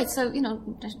forth. Right. So,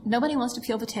 nobody wants to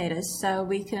peel potatoes, so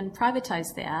we can privatize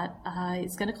that.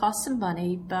 It's going to cost some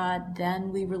money, but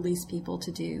then we release people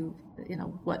to do,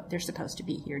 what they're supposed to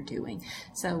be here doing.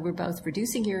 So we're both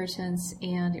reducing irritants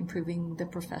and improving the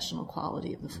professional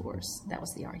quality of the force. That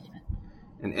was the argument.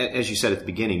 And as you said at the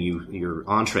beginning, your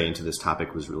entree into this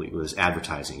topic was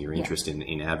advertising, your interest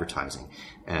in advertising.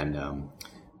 And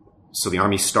so the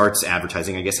Army starts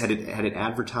advertising. I guess had it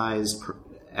advertised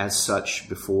as such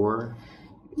before?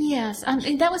 Yes,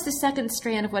 that was the second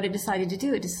strand of what it decided to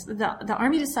do. The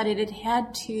Army decided it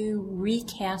had to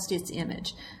recast its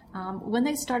image. When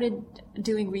they started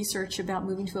doing research about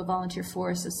moving to a volunteer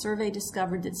force, a survey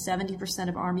discovered that 70%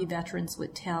 of Army veterans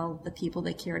would tell the people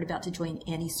they cared about to join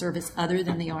any service other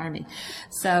than the Army.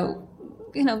 So,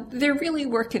 they're really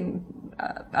working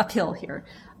uphill here.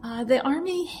 The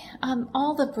Army,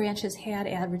 all the branches had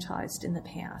advertised in the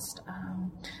past,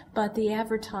 but the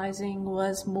advertising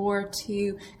was more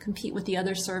to compete with the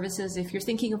other services. If you're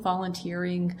thinking of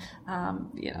volunteering,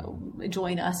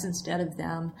 join us instead of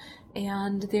them.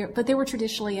 But there were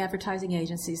traditionally advertising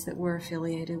agencies that were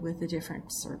affiliated with the different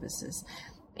services.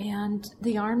 And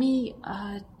the Army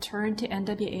turned to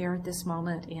NWA at this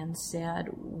moment and said,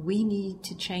 we need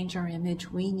to change our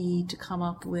image. We need to come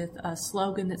up with a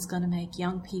slogan that's going to make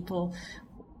young people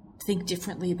think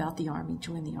differently about the Army,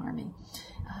 join the Army.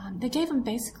 They gave them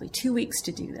basically 2 weeks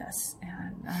to do this.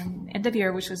 And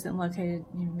NWA, which was then located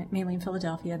mainly in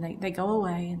Philadelphia, and they go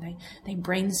away and they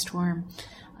brainstorm,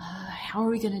 how are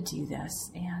we going to do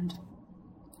this? And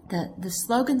the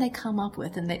slogan they come up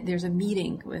with, and there's a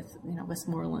meeting with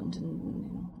Westmoreland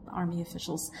and Army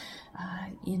officials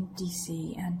in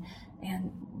D.C.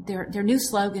 and their new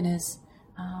slogan is,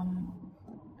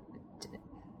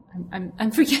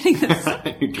 I'm forgetting this. Do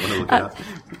you want to look it up?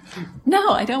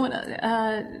 No, I don't want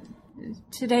to.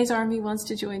 Today's Army wants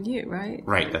to join you, right?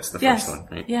 Right, that's the first one.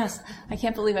 Right? Yes, I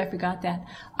can't believe I forgot that.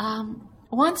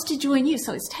 Wants to join you,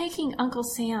 so it's taking Uncle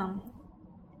Sam,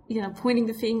 pointing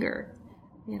the finger.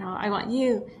 I want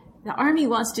you. The Army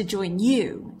wants to join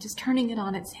you, just turning it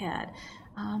on its head.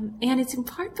 And it's in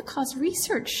part because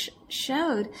research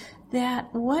showed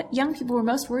that what young people were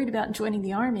most worried about in joining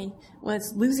the Army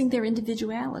was losing their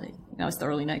individuality. It's the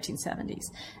early 1970s.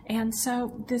 And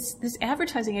so this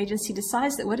advertising agency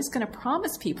decides that what it's going to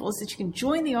promise people is that you can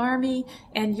join the Army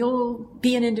and you'll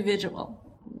be an individual.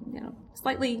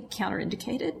 Slightly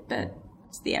counterindicated, but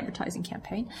it's the advertising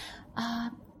campaign.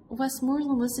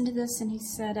 Westmoreland listened to this and he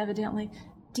said, evidently,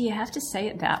 do you have to say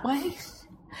it that way?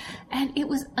 And it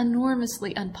was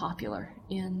enormously unpopular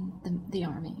in the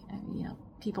Army.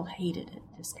 People hated it,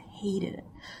 just hated it.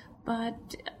 But,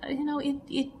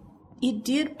 it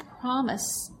did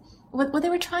promise, what they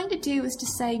were trying to do is to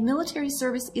say military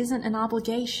service isn't an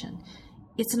obligation,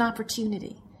 it's an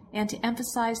opportunity. And to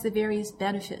emphasize the various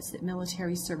benefits that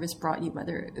military service brought you,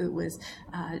 whether it was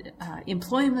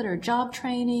employment or job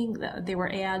training. There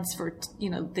were ads for,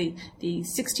 the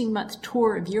 16-month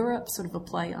tour of Europe, sort of a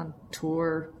play on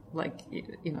tour, like,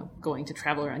 going to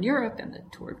travel around Europe and the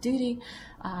tour of duty.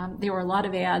 There were a lot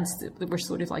of ads that were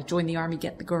sort of like join the Army,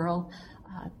 get the girl.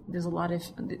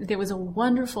 There was a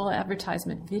wonderful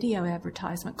video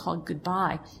advertisement called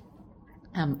Goodbye.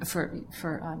 For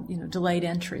delayed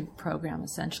entry program,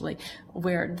 essentially,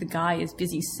 where the guy is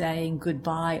busy saying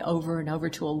goodbye over and over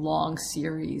to a long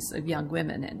series of young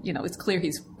women. And, it's clear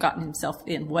he's gotten himself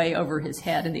in way over his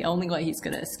head. And the only way he's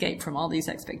going to escape from all these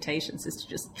expectations is to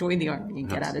just join the Army and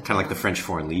get out of town. Kind of like the French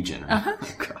Foreign Legion. Right? Uh-huh.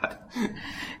 Oh, God.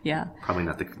 Yeah. Probably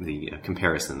not the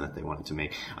comparison that they wanted to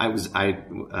make. I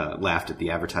laughed at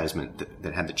the advertisement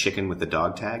that had the chicken with the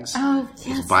dog tags. Oh, yes. It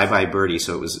was Bye Bye Birdie,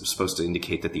 so it was supposed to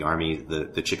indicate that the Army,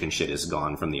 the chicken shit is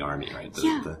gone from the Army, right?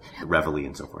 The reveille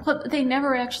and so forth. Well, they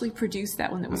never actually produced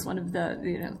that one. That was one of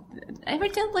the,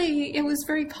 evidently it was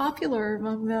very popular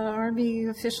among the Army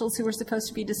officials who were supposed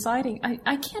to be deciding.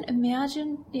 I can't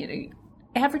imagine,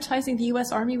 advertising the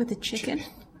U.S. Army with a chicken.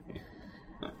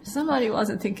 Somebody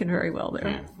wasn't thinking very well there.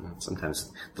 Yeah,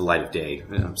 sometimes the light of day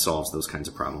solves those kinds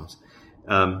of problems.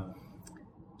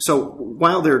 So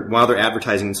while they're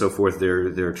advertising and so forth,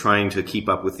 they're trying to keep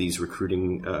up with these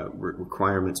recruiting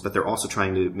requirements, but they're also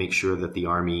trying to make sure that the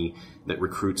Army, that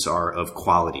recruits are of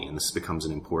quality, and this becomes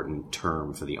an important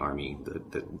term for the Army,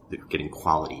 that they're getting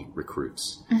quality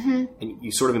recruits. Mm-hmm. And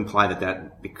you sort of imply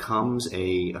that becomes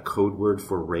a code word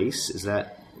for race. Is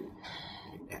that?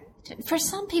 For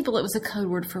some people, it was a code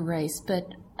word for race, but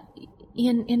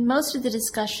in most of the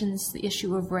discussions, the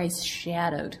issue of race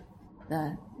shadowed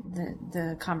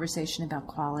the conversation about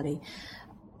quality.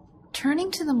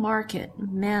 Turning to the market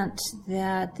meant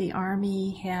that the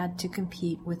Army had to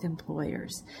compete with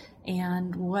employers.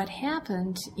 And what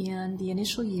happened in the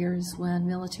initial years when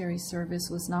military service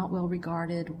was not well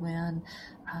regarded, when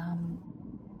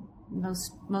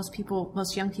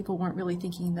most young people weren't really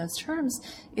thinking in those terms,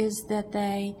 is that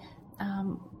they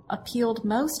appealed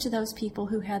most to those people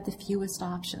who had the fewest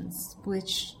options,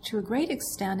 which to a great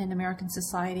extent in American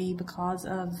society, because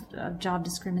of job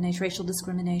discrimination, racial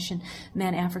discrimination,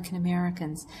 meant African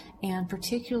Americans, and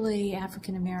particularly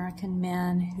African American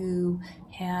men who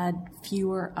had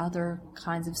fewer other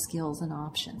kinds of skills and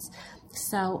options.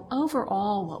 So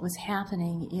overall, what was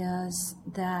happening is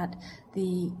that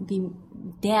the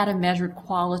data measured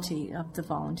quality of the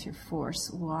volunteer force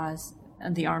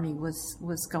the Army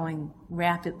was going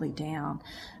rapidly down,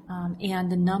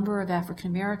 and the number of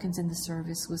African Americans in the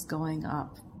service was going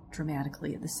up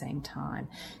dramatically at the same time.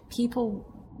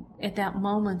 People at that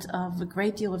moment of a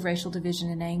great deal of racial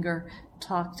division and anger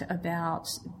talked about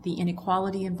the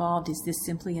inequality involved. Is this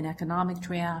simply an economic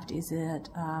draft? Is it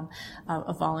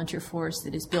a volunteer force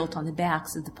that is built on the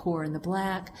backs of the poor and the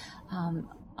black?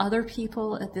 Other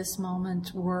people at this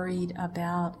moment worried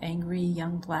about angry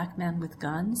young black men with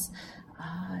guns,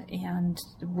 and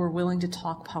were willing to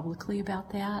talk publicly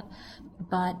about that.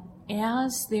 But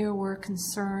as there were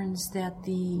concerns that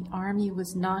the Army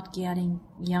was not getting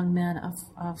young men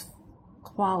of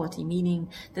quality, meaning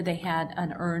that they had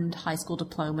an earned high school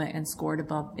diploma and scored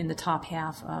above in the top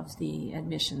half of the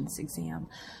admissions exam,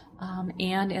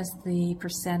 and as the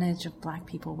percentage of black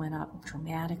people went up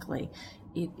dramatically,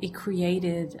 it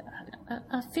created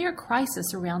a fair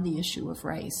crisis around the issue of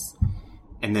race.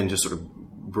 And then just sort of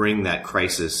bring that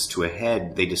crisis to a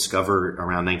head, they discovered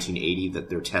around 1980 that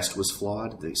their test was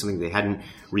flawed, something they hadn't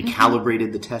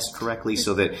recalibrated the test correctly,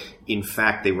 so that in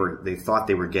fact they thought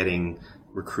they were getting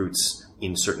recruits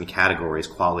in certain categories,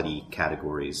 quality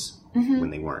categories, when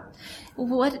they weren't.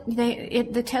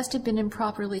 The test had been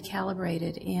improperly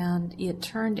calibrated, and it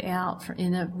turned out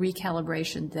in a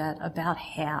recalibration that about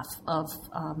half of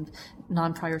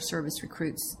non-prior service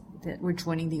recruits that were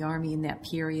joining the Army in that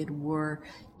period were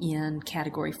in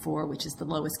Category 4, which is the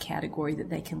lowest category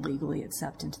that they can legally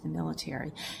accept into the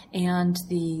military. And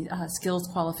the skills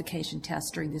qualification tests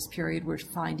during this period were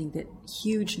finding that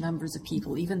huge numbers of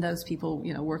people, even those people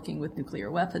working with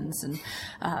nuclear weapons, and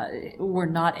were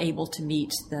not able to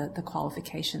meet the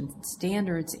qualification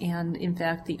standards. And in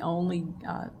fact, the only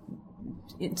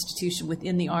institution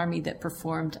within the Army that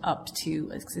performed up to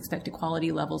expected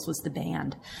quality levels was the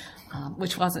band,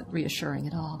 which wasn't reassuring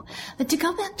at all. But to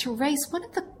go back to race, one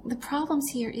of the problems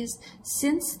here is,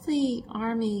 since the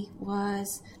Army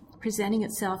was presenting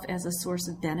itself as a source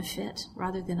of benefit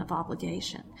rather than of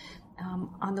obligation,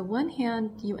 on the one hand,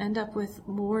 you end up with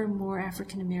more and more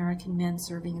African American men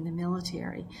serving in the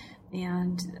military.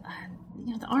 And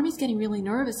the Army's getting really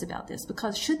nervous about this,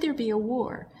 because should there be a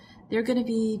war, there are going to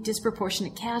be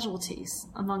disproportionate casualties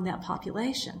among that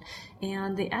population.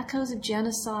 And the echoes of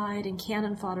genocide and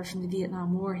cannon fodder from the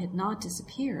Vietnam War had not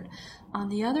disappeared. On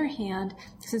the other hand,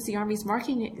 since the Army is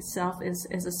marketing itself as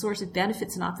a source of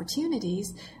benefits and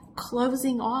opportunities,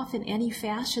 closing off in any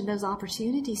fashion those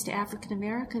opportunities to African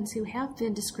Americans who have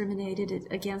been discriminated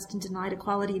against and denied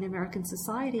equality in American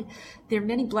society. There are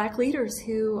many black leaders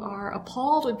who are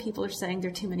appalled when people are saying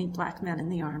there are too many black men in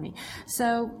the Army.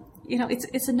 So,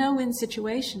 it's a no-win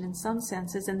situation in some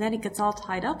senses, and then it gets all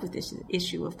tied up with this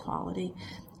issue of quality.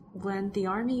 When the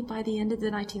Army, by the end of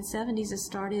the 1970s, has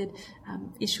started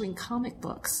issuing comic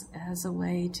books as a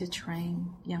way to train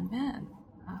young men,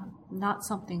 not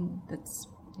something that's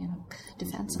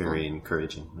defensible. Very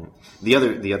encouraging. Right?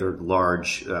 The other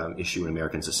large issue in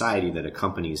American society that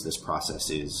accompanies this process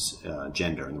is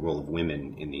gender and the role of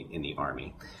women in the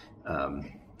Army.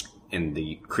 And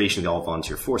the creation of the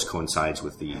all-volunteer force coincides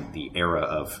with the era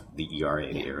of the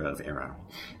ERA, the era of ERA.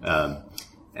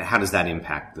 How does that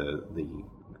impact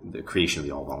the creation of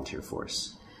the all-volunteer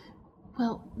force?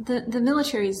 Well, the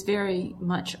military is very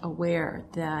much aware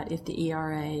that if the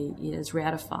ERA is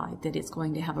ratified, that it's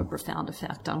going to have a profound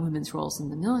effect on women's roles in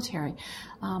the military.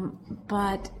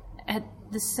 But at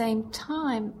the same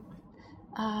time,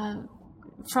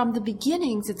 from the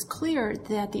beginnings, it's clear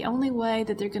that the only way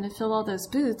that they're going to fill all those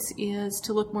boots is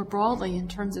to look more broadly in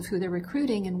terms of who they're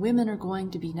recruiting, and women are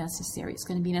going to be necessary. It's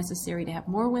going to be necessary to have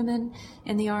more women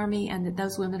in the Army, and that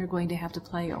those women are going to have to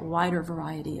play a wider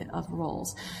variety of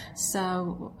roles.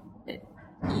 So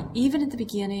even at the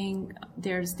beginning,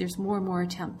 there's more and more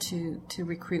attempt to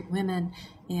recruit women,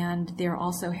 and they're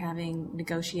also having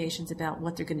negotiations about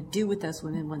what they're going to do with those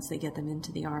women once they get them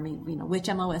into the Army. Which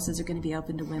MOSs are going to be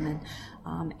open to women,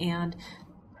 and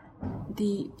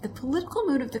the political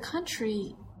mood of the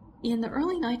country in the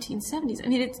early 1970s. I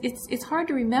mean, it's hard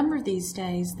to remember these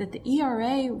days that the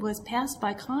ERA was passed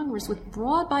by Congress with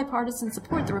broad bipartisan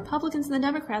support. The Republicans and the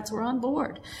Democrats were on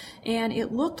board, and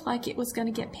it looked like it was going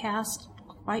to get passed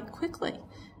quite quickly.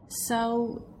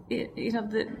 So,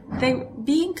 they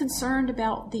being concerned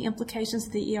about the implications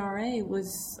of the ERA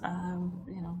was,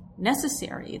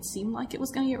 necessary. It seemed like it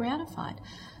was going to get ratified.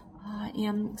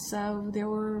 And so there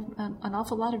were an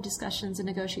awful lot of discussions and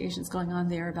negotiations going on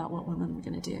there about what women were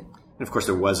going to do. And of course,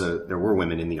 there were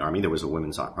women in the Army. There was a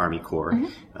Women's Army Corps.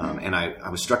 Mm-hmm. And I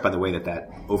was struck by the way that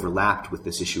overlapped with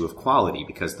this issue of quality,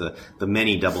 because the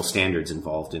many double standards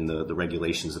involved in the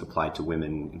regulations that applied to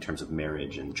women in terms of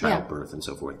marriage and childbirth and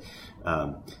so forth.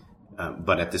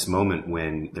 But at this moment,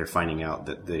 when they're finding out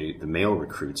that the male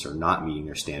recruits are not meeting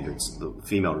their standards, the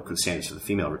standards for the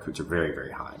female recruits are very,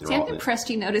 very high. I'm impressed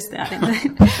you noticed that.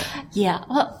 Yeah.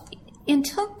 Well,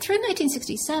 through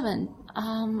 1967,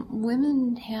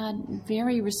 women had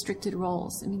very restricted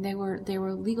roles. I mean, they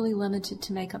were legally limited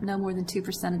to make up no more than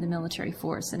 2% of the military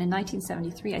force. And in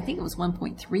 1973, I think it was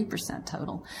 1.3%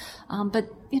 total. But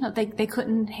they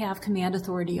couldn't have command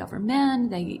authority over men.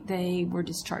 They were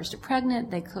discharged if pregnant.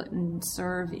 They couldn't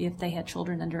serve if they had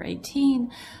children under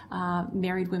 18.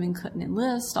 Married women couldn't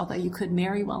enlist, although you could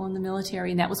marry while in the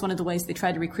military. And that was one of the ways they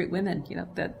tried to recruit women.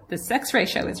 The sex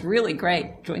ratio is really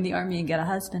great. Join the Army and get a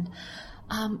husband.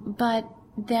 But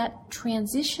that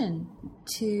transition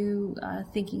to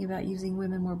thinking about using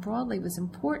women more broadly was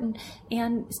important,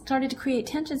 and started to create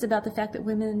tensions about the fact that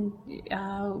women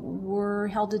were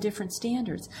held to different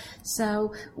standards.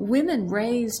 So women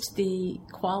raised the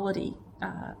quality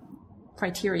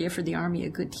criteria for the Army a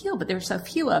good deal, but there were so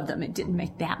few of them, it didn't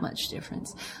make that much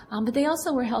difference. But they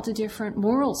also were held to different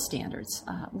moral standards.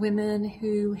 Women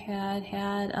who had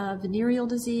a venereal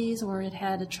disease or had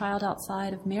had a child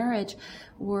outside of marriage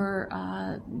were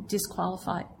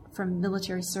disqualified from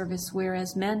military service,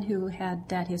 whereas men who had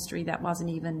that history, that wasn't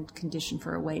even conditioned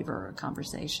for a waiver or a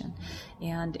conversation.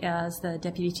 And as the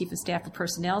Deputy Chief of Staff of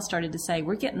Personnel started to say,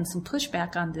 we're getting some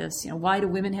pushback on this, why do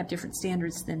women have different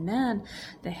standards than men?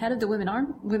 The head of the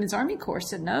Women's Army Corps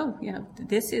said, no,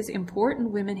 this is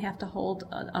important. Women have to hold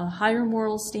a higher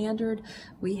moral standard.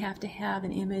 We have to have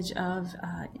an image of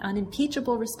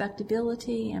unimpeachable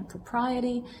respectability and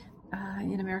propriety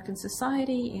in American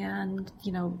society, and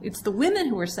it's the women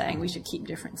who are saying we should keep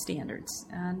different standards,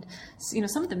 and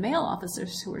some of the male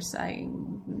officers who are saying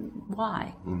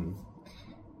why.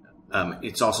 Mm-hmm.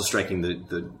 It's also striking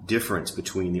the difference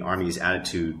between the Army's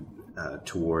attitude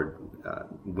toward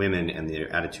women and their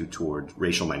attitude toward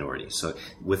racial minorities. So,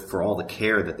 for all the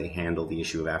care that they handle the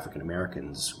issue of African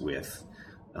Americans with,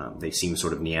 they seem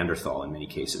sort of Neanderthal in many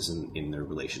cases in their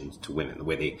relations to women. The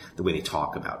way they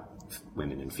talk about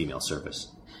women in female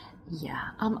service. Yeah.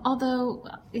 Although,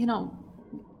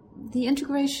 the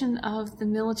integration of the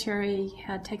military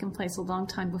had taken place a long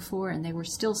time before, and they were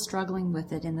still struggling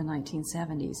with it in the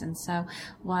 1970s. And so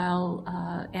while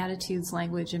attitudes,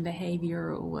 language, and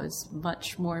behavior was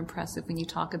much more impressive when you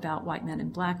talk about white men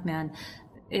and black men,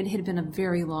 it had been a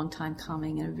very long time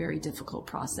coming and a very difficult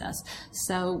process.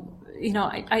 So,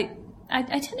 I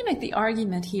tend to make the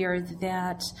argument here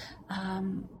that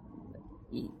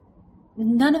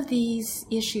none of these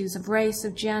issues of race,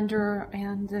 of gender,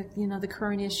 and the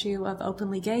current issue of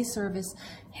openly gay service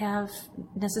have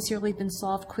necessarily been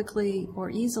solved quickly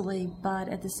or easily, but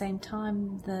at the same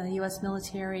time, the U.S.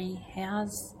 military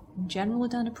has in general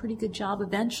done a pretty good job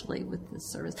eventually with this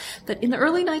service. But in the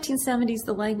early 1970s,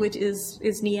 the language is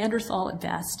Neanderthal at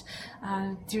best.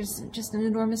 There's just an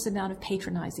enormous amount of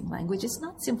patronizing language. It's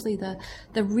not simply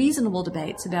the reasonable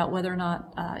debates about whether or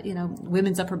not,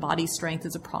 women's upper body strength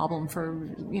is a problem for,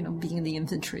 being in the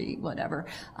infantry, whatever.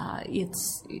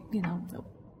 It's,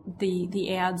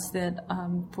 the ads that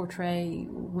portray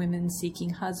women seeking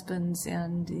husbands,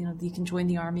 and you can join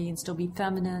the Army and still be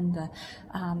feminine. The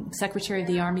Secretary of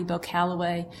the Army, Beau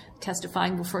Calloway,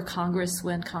 testifying before Congress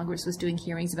when Congress was doing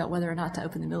hearings about whether or not to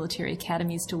open the military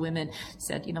academies to women,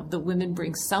 said, the women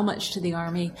bring so much to the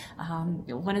Army.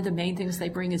 One of the main things they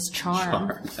bring is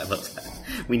charm. I love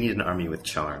that. We need an army with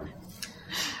charm.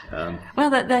 Well,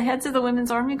 the heads of the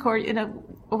Women's Army Corps,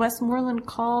 Westmoreland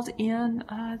called in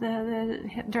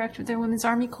the director of the Women's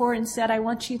Army Corps and said, I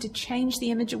want you to change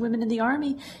the image of women in the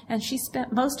Army. And she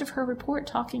spent most of her report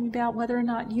talking about whether or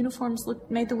not uniforms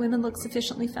made the women look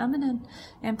sufficiently feminine,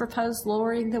 and proposed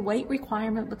lowering the weight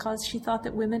requirement because she thought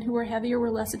that women who were heavier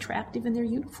were less attractive in their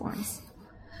uniforms.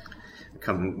 It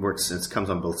comes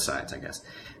on both sides, I guess.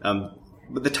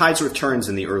 But the tide sort of turns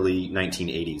in the early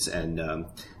 1980s, and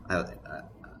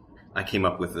I came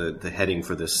up with the heading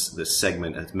for this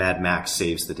segment as Mad Max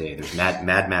Saves the Day. There's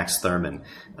Mad Max Thurman.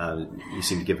 You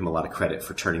seem to give him a lot of credit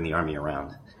for turning the Army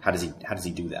around. How does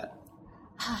he do that?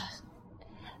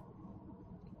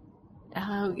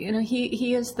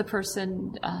 He is the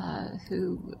person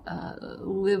who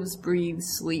lives,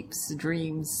 breathes, sleeps,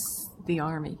 dreams the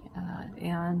Army.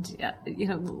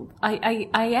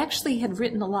 I actually had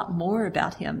written a lot more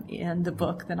about him in the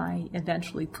book than I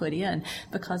eventually put in,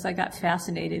 because I got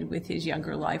fascinated with his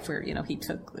younger life, where, he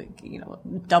took,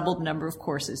 doubled the number of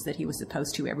courses that he was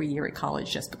supposed to every year at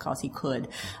college just because he could,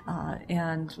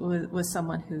 and was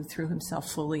someone who threw himself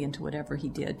fully into whatever he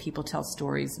did. People tell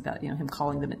stories about, him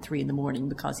calling them at 3 a.m.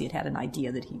 because he had an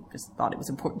idea that he just thought it was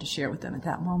important to share with them at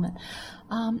that moment.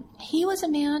 He was a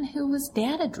man who was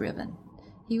data-driven.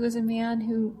 He was a man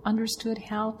who understood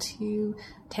how to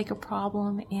take a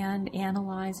problem and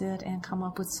analyze it and come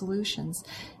up with solutions.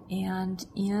 And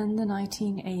in the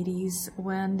 1980s,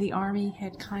 when the Army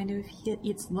had kind of hit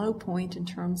its low point in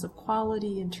terms of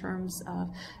quality, in terms of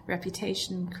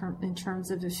reputation, in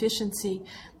terms of efficiency,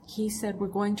 he said, we're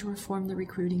going to reform the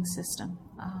recruiting system.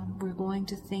 We're going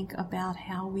to think about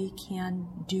how we can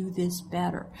do this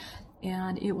better.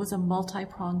 And it was a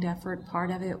multi-pronged effort.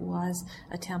 Part of it was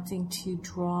attempting to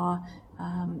draw,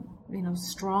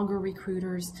 stronger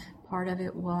recruiters. Part of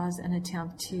it was an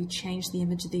attempt to change the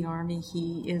image of the Army.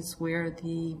 He is where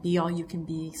the "Be All You Can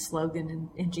Be"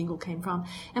 slogan and jingle came from.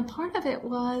 And part of it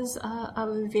was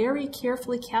a very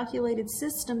carefully calculated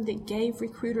system that gave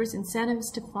recruiters incentives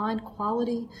to find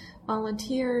quality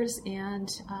volunteers and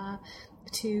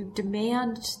to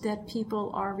demand that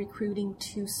people are recruiting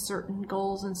to certain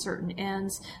goals and certain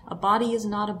ends. A body is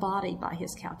not a body by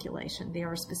his calculation.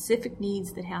 There are specific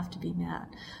needs that have to be met.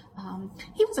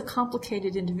 He was a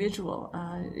complicated individual.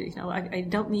 I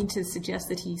don't mean to suggest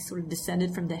that he sort of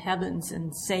descended from the heavens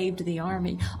and saved the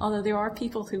Army, although there are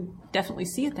people who definitely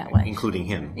see it that way. Including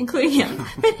him.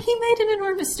 But he made an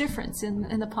enormous difference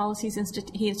in the policies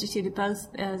he instituted, both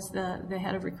as the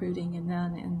head of recruiting and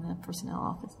then in the personnel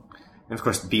office. And of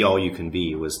course, "Be All You Can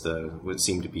Be" was what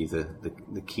seemed to be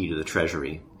the key to the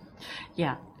Treasury.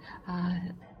 Yeah.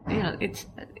 It's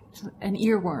an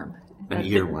earworm.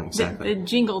 Exactly. The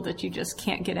jingle that you just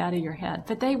can't get out of your head.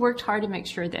 But they worked hard to make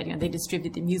sure that they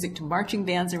distributed the music to marching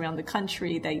bands around the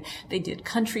country. They did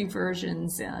country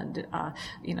versions and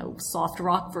soft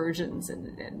rock versions,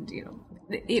 and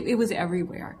it was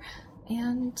everywhere.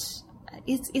 And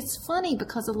it's funny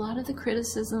because a lot of the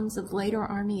criticisms of later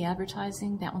Army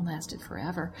advertising, that one lasted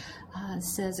forever,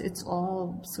 says it's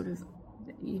all sort of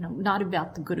not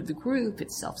about the good of the group.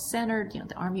 It's self-centered.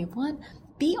 The Army of One.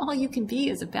 "Be All You Can Be"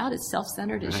 is about as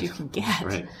self-centered as you can get.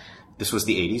 Right. This was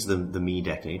the 80s, the me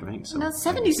decade, right? So, no,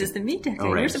 70s is the me decade.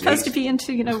 Oh, right. You're supposed to be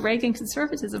into, Reagan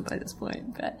conservatism by this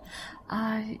point. But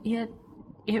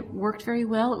it worked very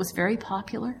well. It was very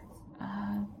popular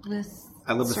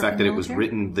I love the fact that it was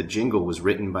written, the jingle was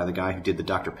written by the guy who did the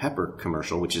Dr. Pepper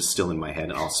commercial, which is still in my head,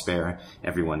 and I'll spare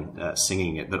everyone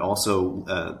singing it, but also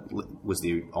was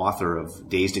the author of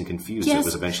Dazed and Confused. Yes. It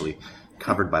was eventually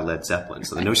covered by Led Zeppelin.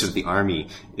 So the notion that the Army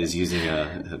is using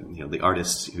the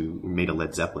artist who made a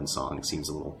Led Zeppelin song seems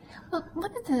a little... Well,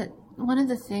 one of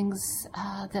the things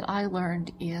that I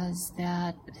learned is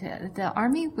that the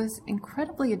Army was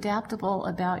incredibly adaptable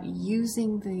about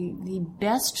using the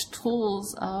best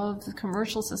tools of the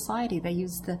commercial society. They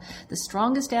used the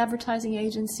strongest advertising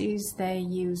agencies. They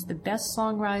used the best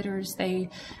songwriters. They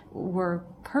were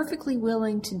perfectly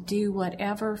willing to do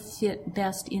whatever fit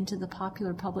best into the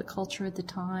popular public culture at the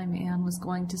time, and was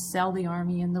going to sell the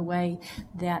Army in the way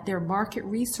that their market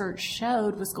research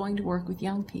showed was going to work with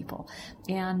young people.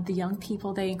 And the young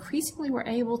people, they increasingly were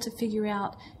able to figure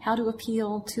out how to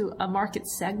appeal to a market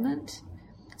segment.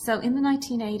 So in the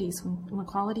 1980s, when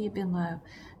quality had been low,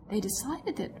 they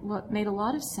decided that what made a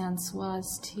lot of sense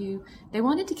was they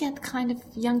wanted to get the kind of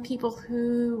young people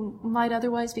who might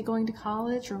otherwise be going to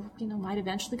college or, might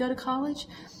eventually go to college.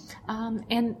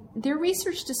 And their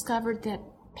research discovered that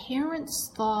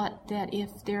parents thought that if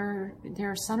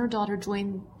their son or daughter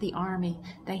joined the Army,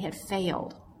 they had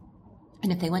failed.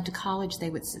 And if they went to college,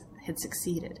 they had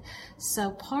succeeded.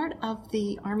 So part of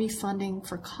the Army funding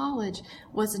for college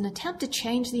was an attempt to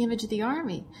change the image of the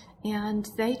Army. And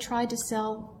they tried to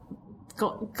sell,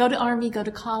 go to Army, go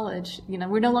to college.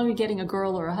 We're no longer getting a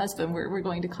girl or a husband. We're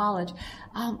going to college.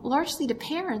 Largely to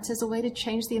parents as a way to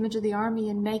change the image of the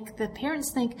Army and make the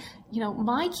parents think,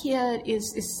 my kid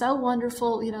is so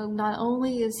wonderful. Not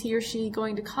only is he or she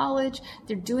going to college,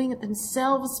 they're doing it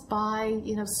themselves by,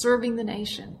 serving the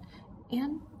nation.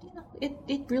 And,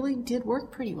 it really did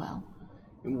work pretty well.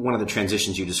 One of the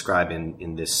transitions you describe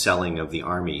in this selling of the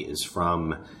Army is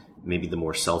from maybe the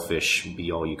more selfish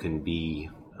be-all-you-can-be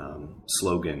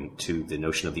slogan to the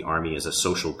notion of the Army as a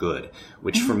social good,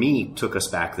 which for me took us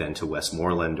back then to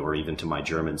Westmoreland or even to My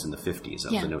Germans in the 50s,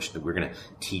 of the notion that we're going to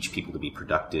teach people to be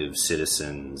productive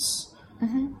citizens.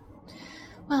 Mm-hmm.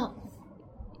 Well,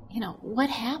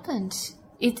 what happened,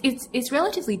 it's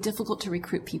relatively difficult to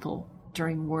recruit people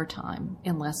during wartime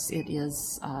unless it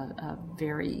is a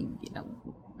very,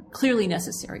 clearly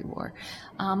necessary war.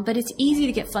 But it's easy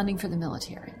to get funding for the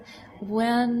military.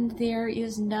 When there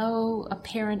is no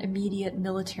apparent immediate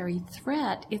military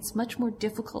threat, it's much more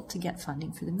difficult to get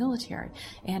funding for the military.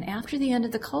 And after the end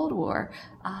of the Cold War,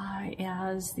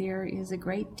 as there is a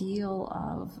great deal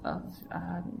of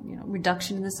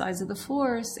reduction in the size of the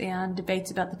force and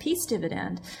debates about the peace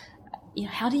dividend,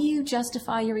 how do you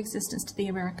justify your existence to the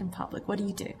American public? What do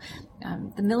you do?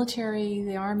 The military,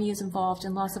 the Army is involved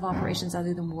in lots of operations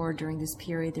other than war during this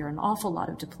period. There are an awful lot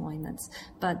of deployments.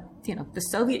 But, the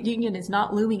Soviet Union is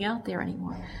not looming out there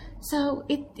anymore. So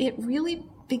it really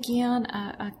began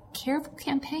a careful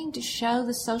campaign to show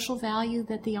the social value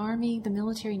that the Army, the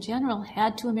military in general,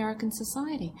 had to American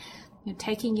society.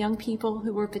 Taking young people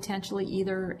who were potentially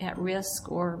either at risk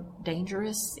or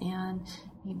dangerous and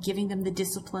giving them the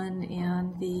discipline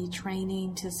and the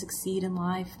training to succeed in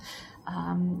life,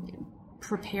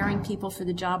 preparing people for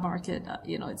the job market.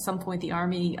 At some point the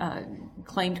Army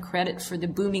claimed credit for the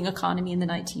booming economy in the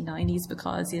 1990s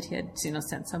because it had,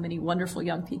 sent so many wonderful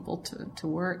young people to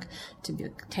work, to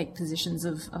take positions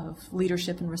of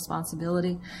leadership and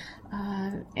responsibility.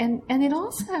 And it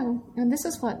also, and this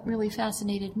is what really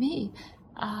fascinated me,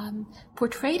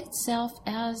 portrayed itself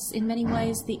as, in many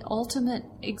ways, the ultimate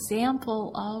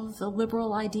example of the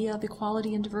liberal idea of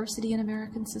equality and diversity in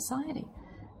American society.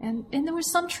 And there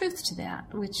was some truth to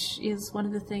that, which is one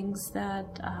of the things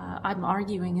that I'm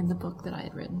arguing in the book that I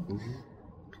had written. Mm-hmm.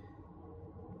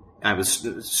 I was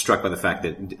struck by the fact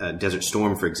that Desert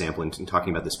Storm, for example, in talking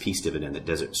about this peace dividend, that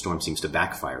Desert Storm seems to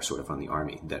backfire sort of on the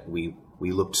Army, that we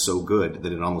looked so good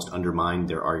that it almost undermined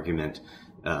their argument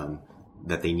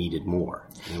that they needed more.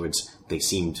 In other words, they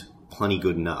seemed plenty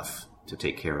good enough to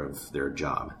take care of their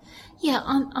job. Yeah,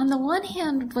 on the one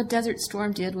hand, what Desert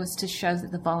Storm did was to show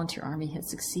that the volunteer army had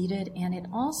succeeded, and it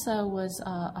also was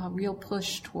a real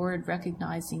push toward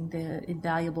recognizing the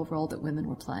invaluable role that women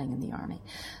were playing in the army.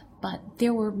 But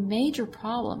there were major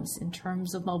problems in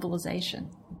terms of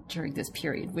mobilization during this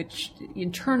period, which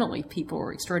internally people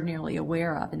were extraordinarily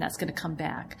aware of, and that's going to come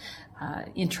back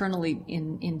internally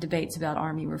in debates about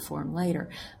Army reform later.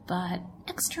 But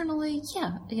externally,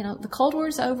 the Cold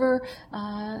War's over.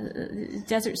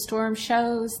 Desert Storm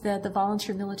shows that the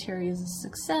volunteer military is a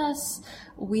success.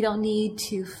 We don't need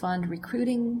to fund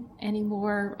recruiting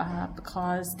anymore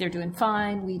because they're doing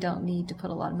fine. We don't need to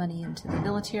put a lot of money into the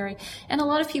military. And a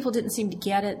lot of people didn't seem to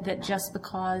get it, that just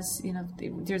because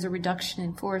there's a reduction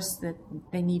in force, that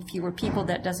they need fewer people,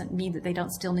 that doesn't mean that they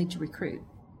don't still need to recruit.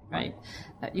 Right.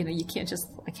 You can't just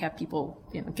have people,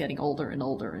 getting older and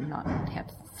older and not have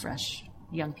fresh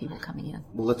young people coming in.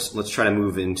 Well, let's try to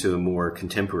move into a more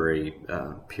contemporary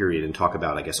period and talk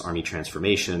about, I guess, Army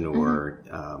transformation, or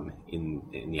in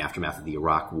the aftermath of the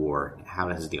Iraq War. How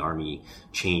has the Army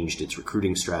changed its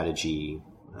recruiting strategy,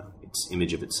 its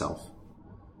image of itself?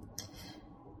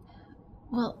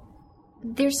 Well,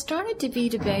 there started to be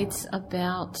debates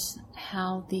about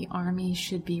how the Army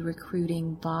should be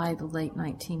recruiting by the late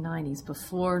 1990s,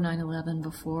 before 9/11,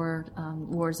 before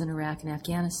wars in Iraq and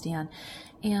Afghanistan.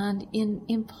 And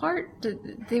in part,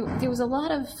 there was a lot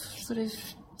of sort of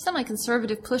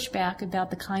semi-conservative pushback about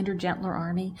the kinder, gentler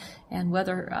army, and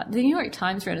whether the New York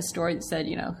Times ran a story that said,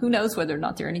 who knows whether or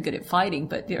not they're any good at fighting,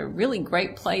 but they're a really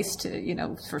great place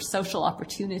to, for social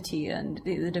opportunity and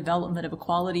the development of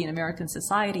equality in American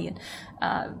society. And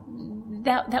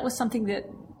that was something that,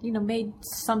 made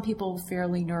some people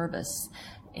fairly nervous.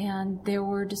 And there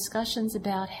were discussions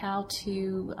about how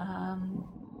to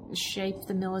shape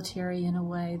the military in a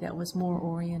way that was more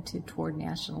oriented toward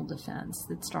national defense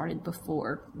that started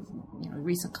before,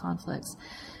 recent conflicts.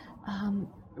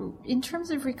 In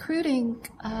terms of recruiting,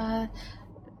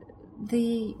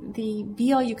 the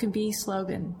 "Be All You Can Be"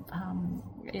 slogan,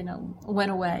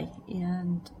 went away,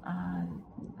 and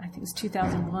I think it was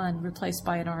 2001, replaced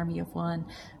by an Army of One.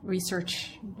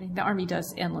 Research, the Army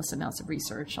does endless amounts of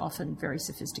research, often very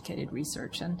sophisticated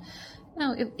research, and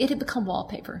it had become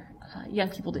wallpaper. Young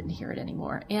people didn't hear it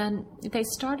anymore. And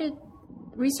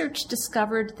research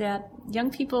discovered that young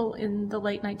people in the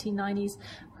late 1990s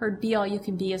heard "Be All You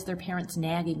Can Be" as their parents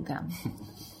nagging them.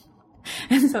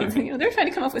 And so, they're trying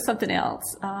to come up with something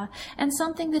else, and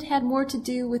something that had more to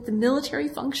do with the military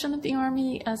function of the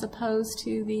Army as opposed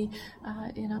to the,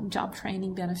 job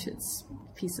training benefits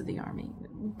piece of the Army.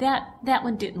 That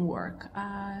one didn't work.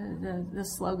 The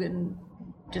slogan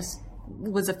just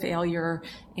was a failure,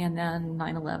 and then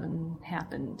 9/11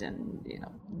 happened, and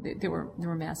there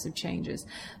were massive changes.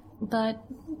 But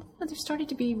there started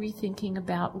to be rethinking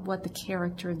about what the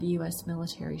character of the U.S.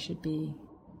 military should be.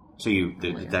 So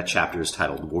that chapter is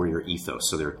titled "Warrior Ethos."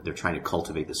 So they're trying to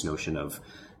cultivate this notion of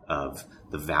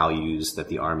the values that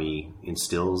the Army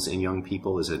instills in young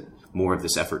people. Is it more of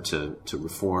this effort to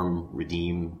reform,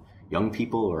 redeem young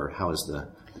people, or how has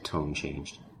the tone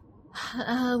changed?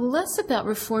 Less about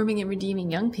reforming and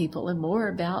redeeming young people and more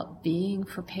about being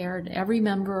prepared. Every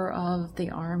member of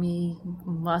the Army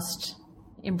must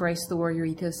embrace the warrior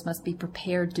ethos, must be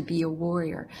prepared to be a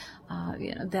warrior.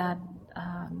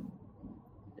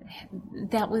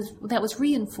 That was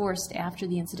reinforced after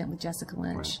the incident with Jessica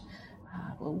Lynch. Right.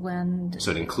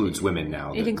 So it includes women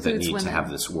now that need women to have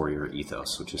this warrior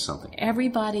ethos, which is something.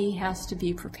 Everybody has to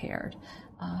be prepared.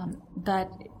 But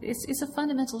it's a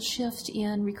fundamental shift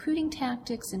in recruiting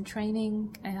tactics and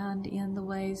training and in the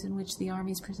ways in which the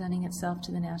Army is presenting itself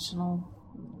to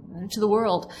the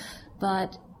world.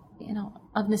 But,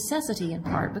 of necessity in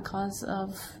part because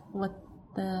of what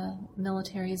the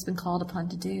military has been called upon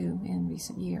to do in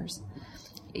recent years.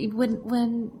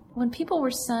 When people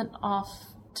were sent off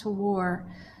to war,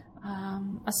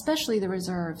 especially the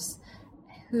reserves,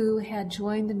 who had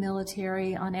joined the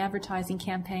military on advertising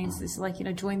campaigns, it's like,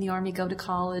 join the Army, go to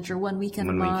college, or one weekend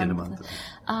a month.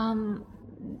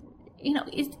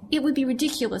 It would be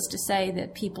ridiculous to say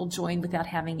that people joined without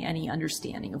having any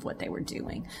understanding of what they were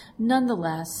doing.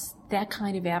 Nonetheless, that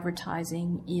kind of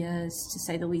advertising is, to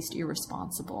say the least,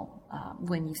 irresponsible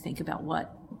when you think about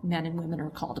what men and women are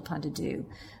called upon to do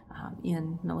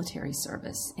in military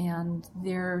service. And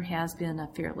there has been a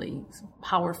fairly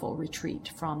powerful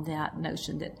retreat from that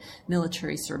notion that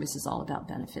military service is all about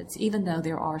benefits, even though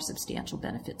there are substantial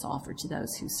benefits offered to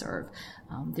those who serve.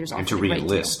 And to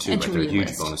re-enlist, too. There are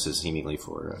huge bonuses seemingly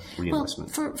for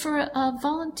re-enlistment. Well, for a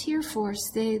volunteer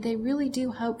force, they really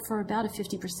do hope for about a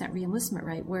 50% re-enlistment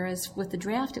rate, whereas with the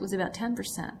draft it was about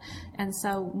 10%. And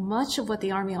so much of what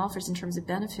the Army offers in terms of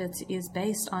benefits is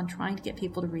based on trying to get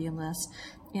people to re-enlist.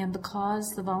 And because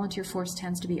the volunteer force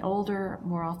tends to be older,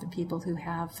 more often people who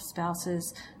have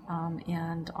spouses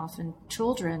and often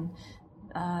children,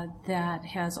 that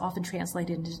has often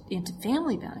translated into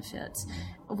family benefits,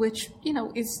 which,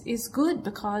 is good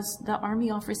because the Army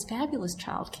offers fabulous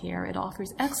child care. It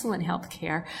offers excellent health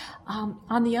care.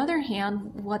 On the other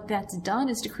hand, what that's done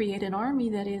is to create an Army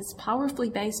that is powerfully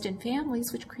based in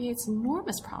families, which creates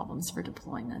enormous problems for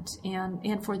deployment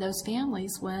and for those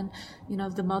families when,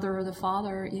 the mother or the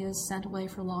father is sent away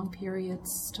for long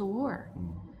periods to war.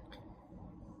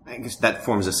 I guess that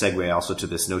forms a segue also to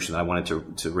this notion that I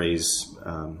wanted to raise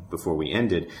before we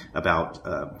ended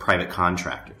about private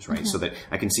contractors, right? Mm-hmm. So that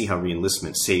I can see how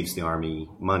re-enlistment saves the Army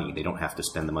money. They don't have to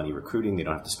spend the money recruiting. They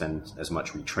don't have to spend as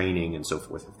much retraining and so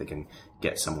forth if they can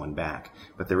get someone back.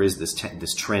 But there is this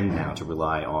trend now to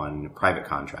rely on private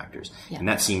contractors. Yeah. And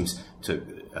that seems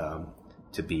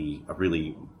to be a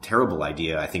really terrible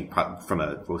idea, I think, from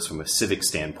a civic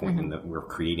standpoint, mm-hmm. in that we're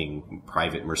creating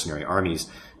private mercenary armies,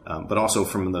 but also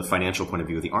from the financial point of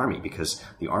view of the Army, because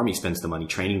the Army spends the money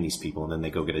training these people, and then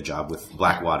they go get a job with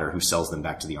Blackwater, who sells them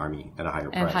back to the Army at a higher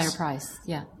price. At a higher price,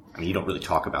 yeah. I mean, you don't really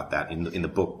talk about that in the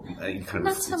book.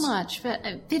 Not so much, but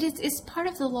it's part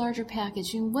of the larger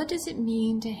package. What does it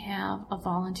mean to have a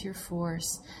volunteer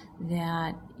force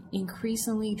that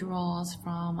increasingly draws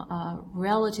from a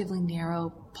relatively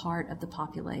narrow part of the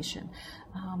population.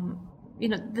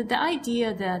 The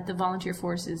idea that the volunteer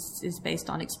force is based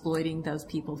on exploiting those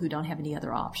people who don't have any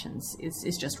other options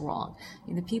is just wrong.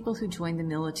 The people who join the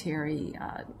military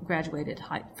graduated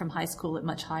from high school at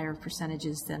much higher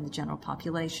percentages than the general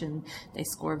population. They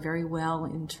score very well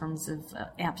in terms of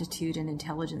aptitude and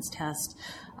intelligence tests.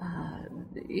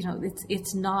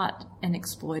 It's not an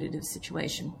exploitative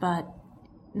situation, but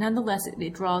nonetheless,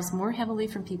 it draws more heavily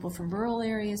from people from rural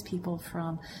areas, people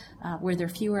from where there are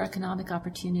fewer economic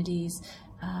opportunities,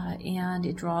 and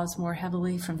it draws more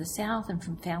heavily from the South and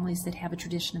from families that have a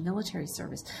tradition of military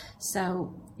service.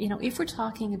 So, if we're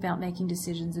talking about making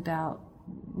decisions about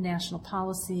national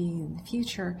policy in the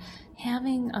future,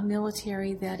 having a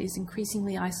military that is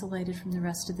increasingly isolated from the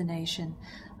rest of the nation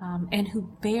and who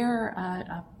bear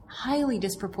a highly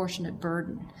disproportionate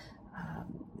burden,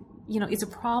 it's a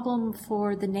problem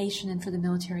for the nation and for the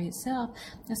military itself,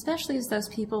 especially as those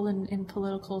people in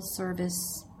political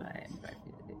service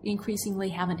increasingly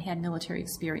haven't had military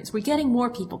experience. We're getting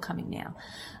more people coming now.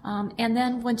 And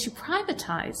then once you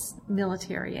privatize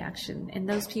military action, and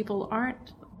those people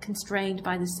aren't constrained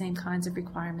by the same kinds of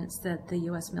requirements that the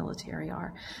U.S. military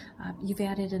are, you've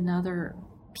added another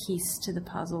piece to the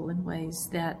puzzle in ways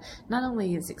that not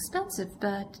only is expensive,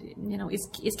 but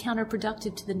is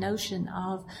counterproductive to the notion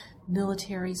of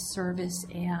military service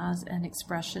as an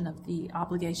expression of the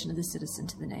obligation of the citizen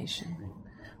to the nation.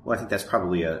 Well, I think that's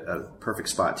probably a perfect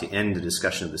spot to end the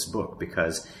discussion of this book,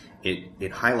 because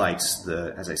it highlights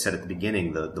as I said at the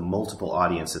beginning, the multiple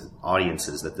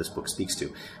audiences that this book speaks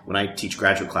to. When I teach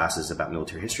graduate classes about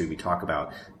military history, we talk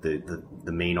about the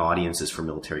main audiences for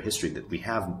military history, that we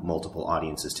have multiple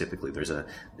audiences typically. There's an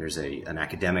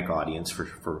academic audience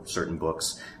for certain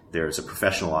books. There's a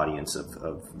professional audience of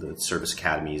the service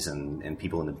academies and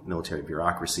people in the military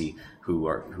bureaucracy who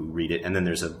read it, and then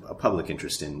there's a public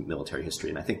interest in military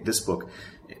history. And I think this book,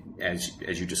 as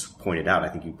you just pointed out, I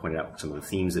think you pointed out some of the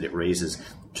themes that it raises,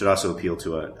 should also appeal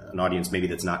to an audience maybe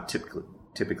that's not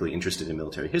typically interested in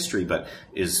military history, but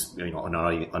is an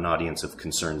audience of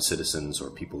concerned citizens or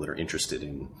people that are interested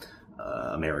in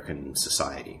American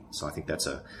society. So I think that's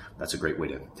a great way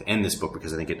to end this book,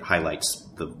 because I think it highlights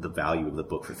the value of the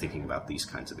book for thinking about these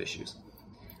kinds of issues.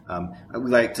 I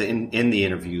would like to end the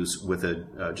interviews with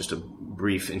just a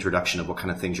brief introduction of what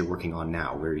kind of things you're working on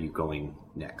now. Where are you going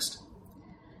next?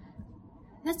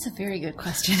 That's a very good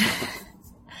question.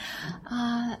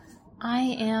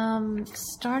 I am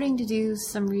starting to do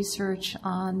some research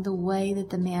on the way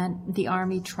that the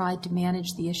Army tried to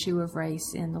manage the issue of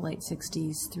race in the late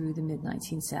 60s through the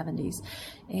mid-1970s,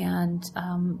 and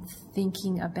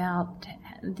thinking about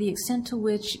the extent to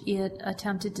which it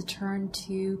attempted to turn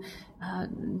to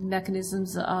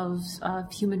mechanisms of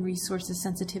human resources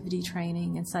sensitivity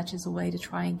training and such as a way to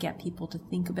try and get people to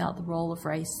think about the role of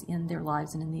race in their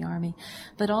lives and in the Army,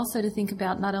 but also to think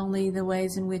about not only the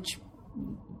ways in which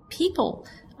people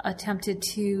attempted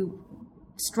to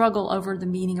struggle over the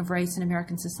meaning of race in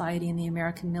American society and the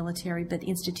American military, but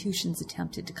institutions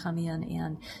attempted to come in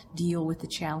and deal with the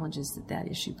challenges that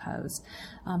issue posed.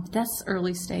 That's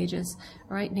early stages.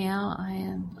 Right now, I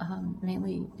am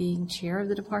mainly being chair of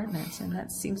the department, and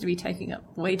that seems to be taking up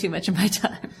way too much of my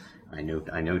time. I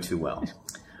know too well.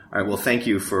 All right, well, thank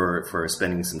you for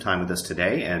spending some time with us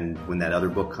today, and when that other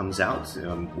book comes out,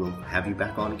 we'll have you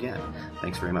back on again.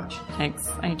 Thanks very much. Thanks.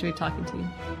 I enjoyed talking to you.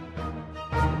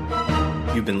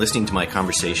 You've been listening to my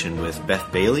conversation with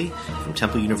Beth Bailey from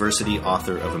Temple University,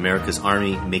 author of America's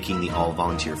Army, Making the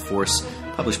All-Volunteer Force,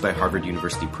 published by Harvard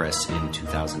University Press in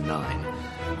 2009.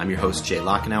 I'm your host, Jay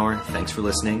Lockenauer. Thanks for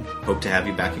listening. Hope to have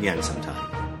you back again sometime.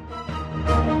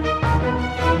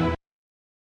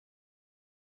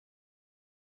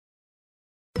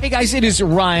 Hey guys, it is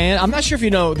Ryan. I'm not sure if you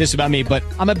know this about me, but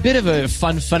I'm a bit of a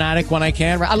fun fanatic when I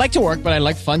can. I like to work, but I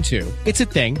like fun too. It's a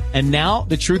thing. And now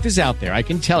the truth is out there. I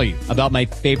can tell you about my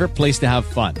favorite place to have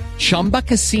fun. Chumba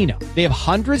Casino. They have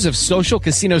hundreds of social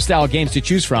casino style games to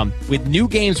choose from with new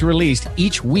games released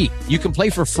each week. You can play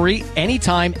for free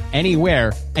anytime,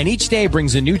 anywhere. And each day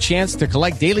brings a new chance to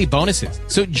collect daily bonuses.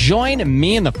 So join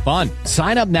me in the fun.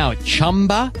 Sign up now at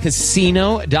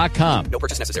ChumbaCasino.com. No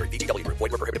purchase necessary. VGW Group.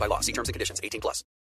 Void where prohibited by law. See terms and conditions. 18+.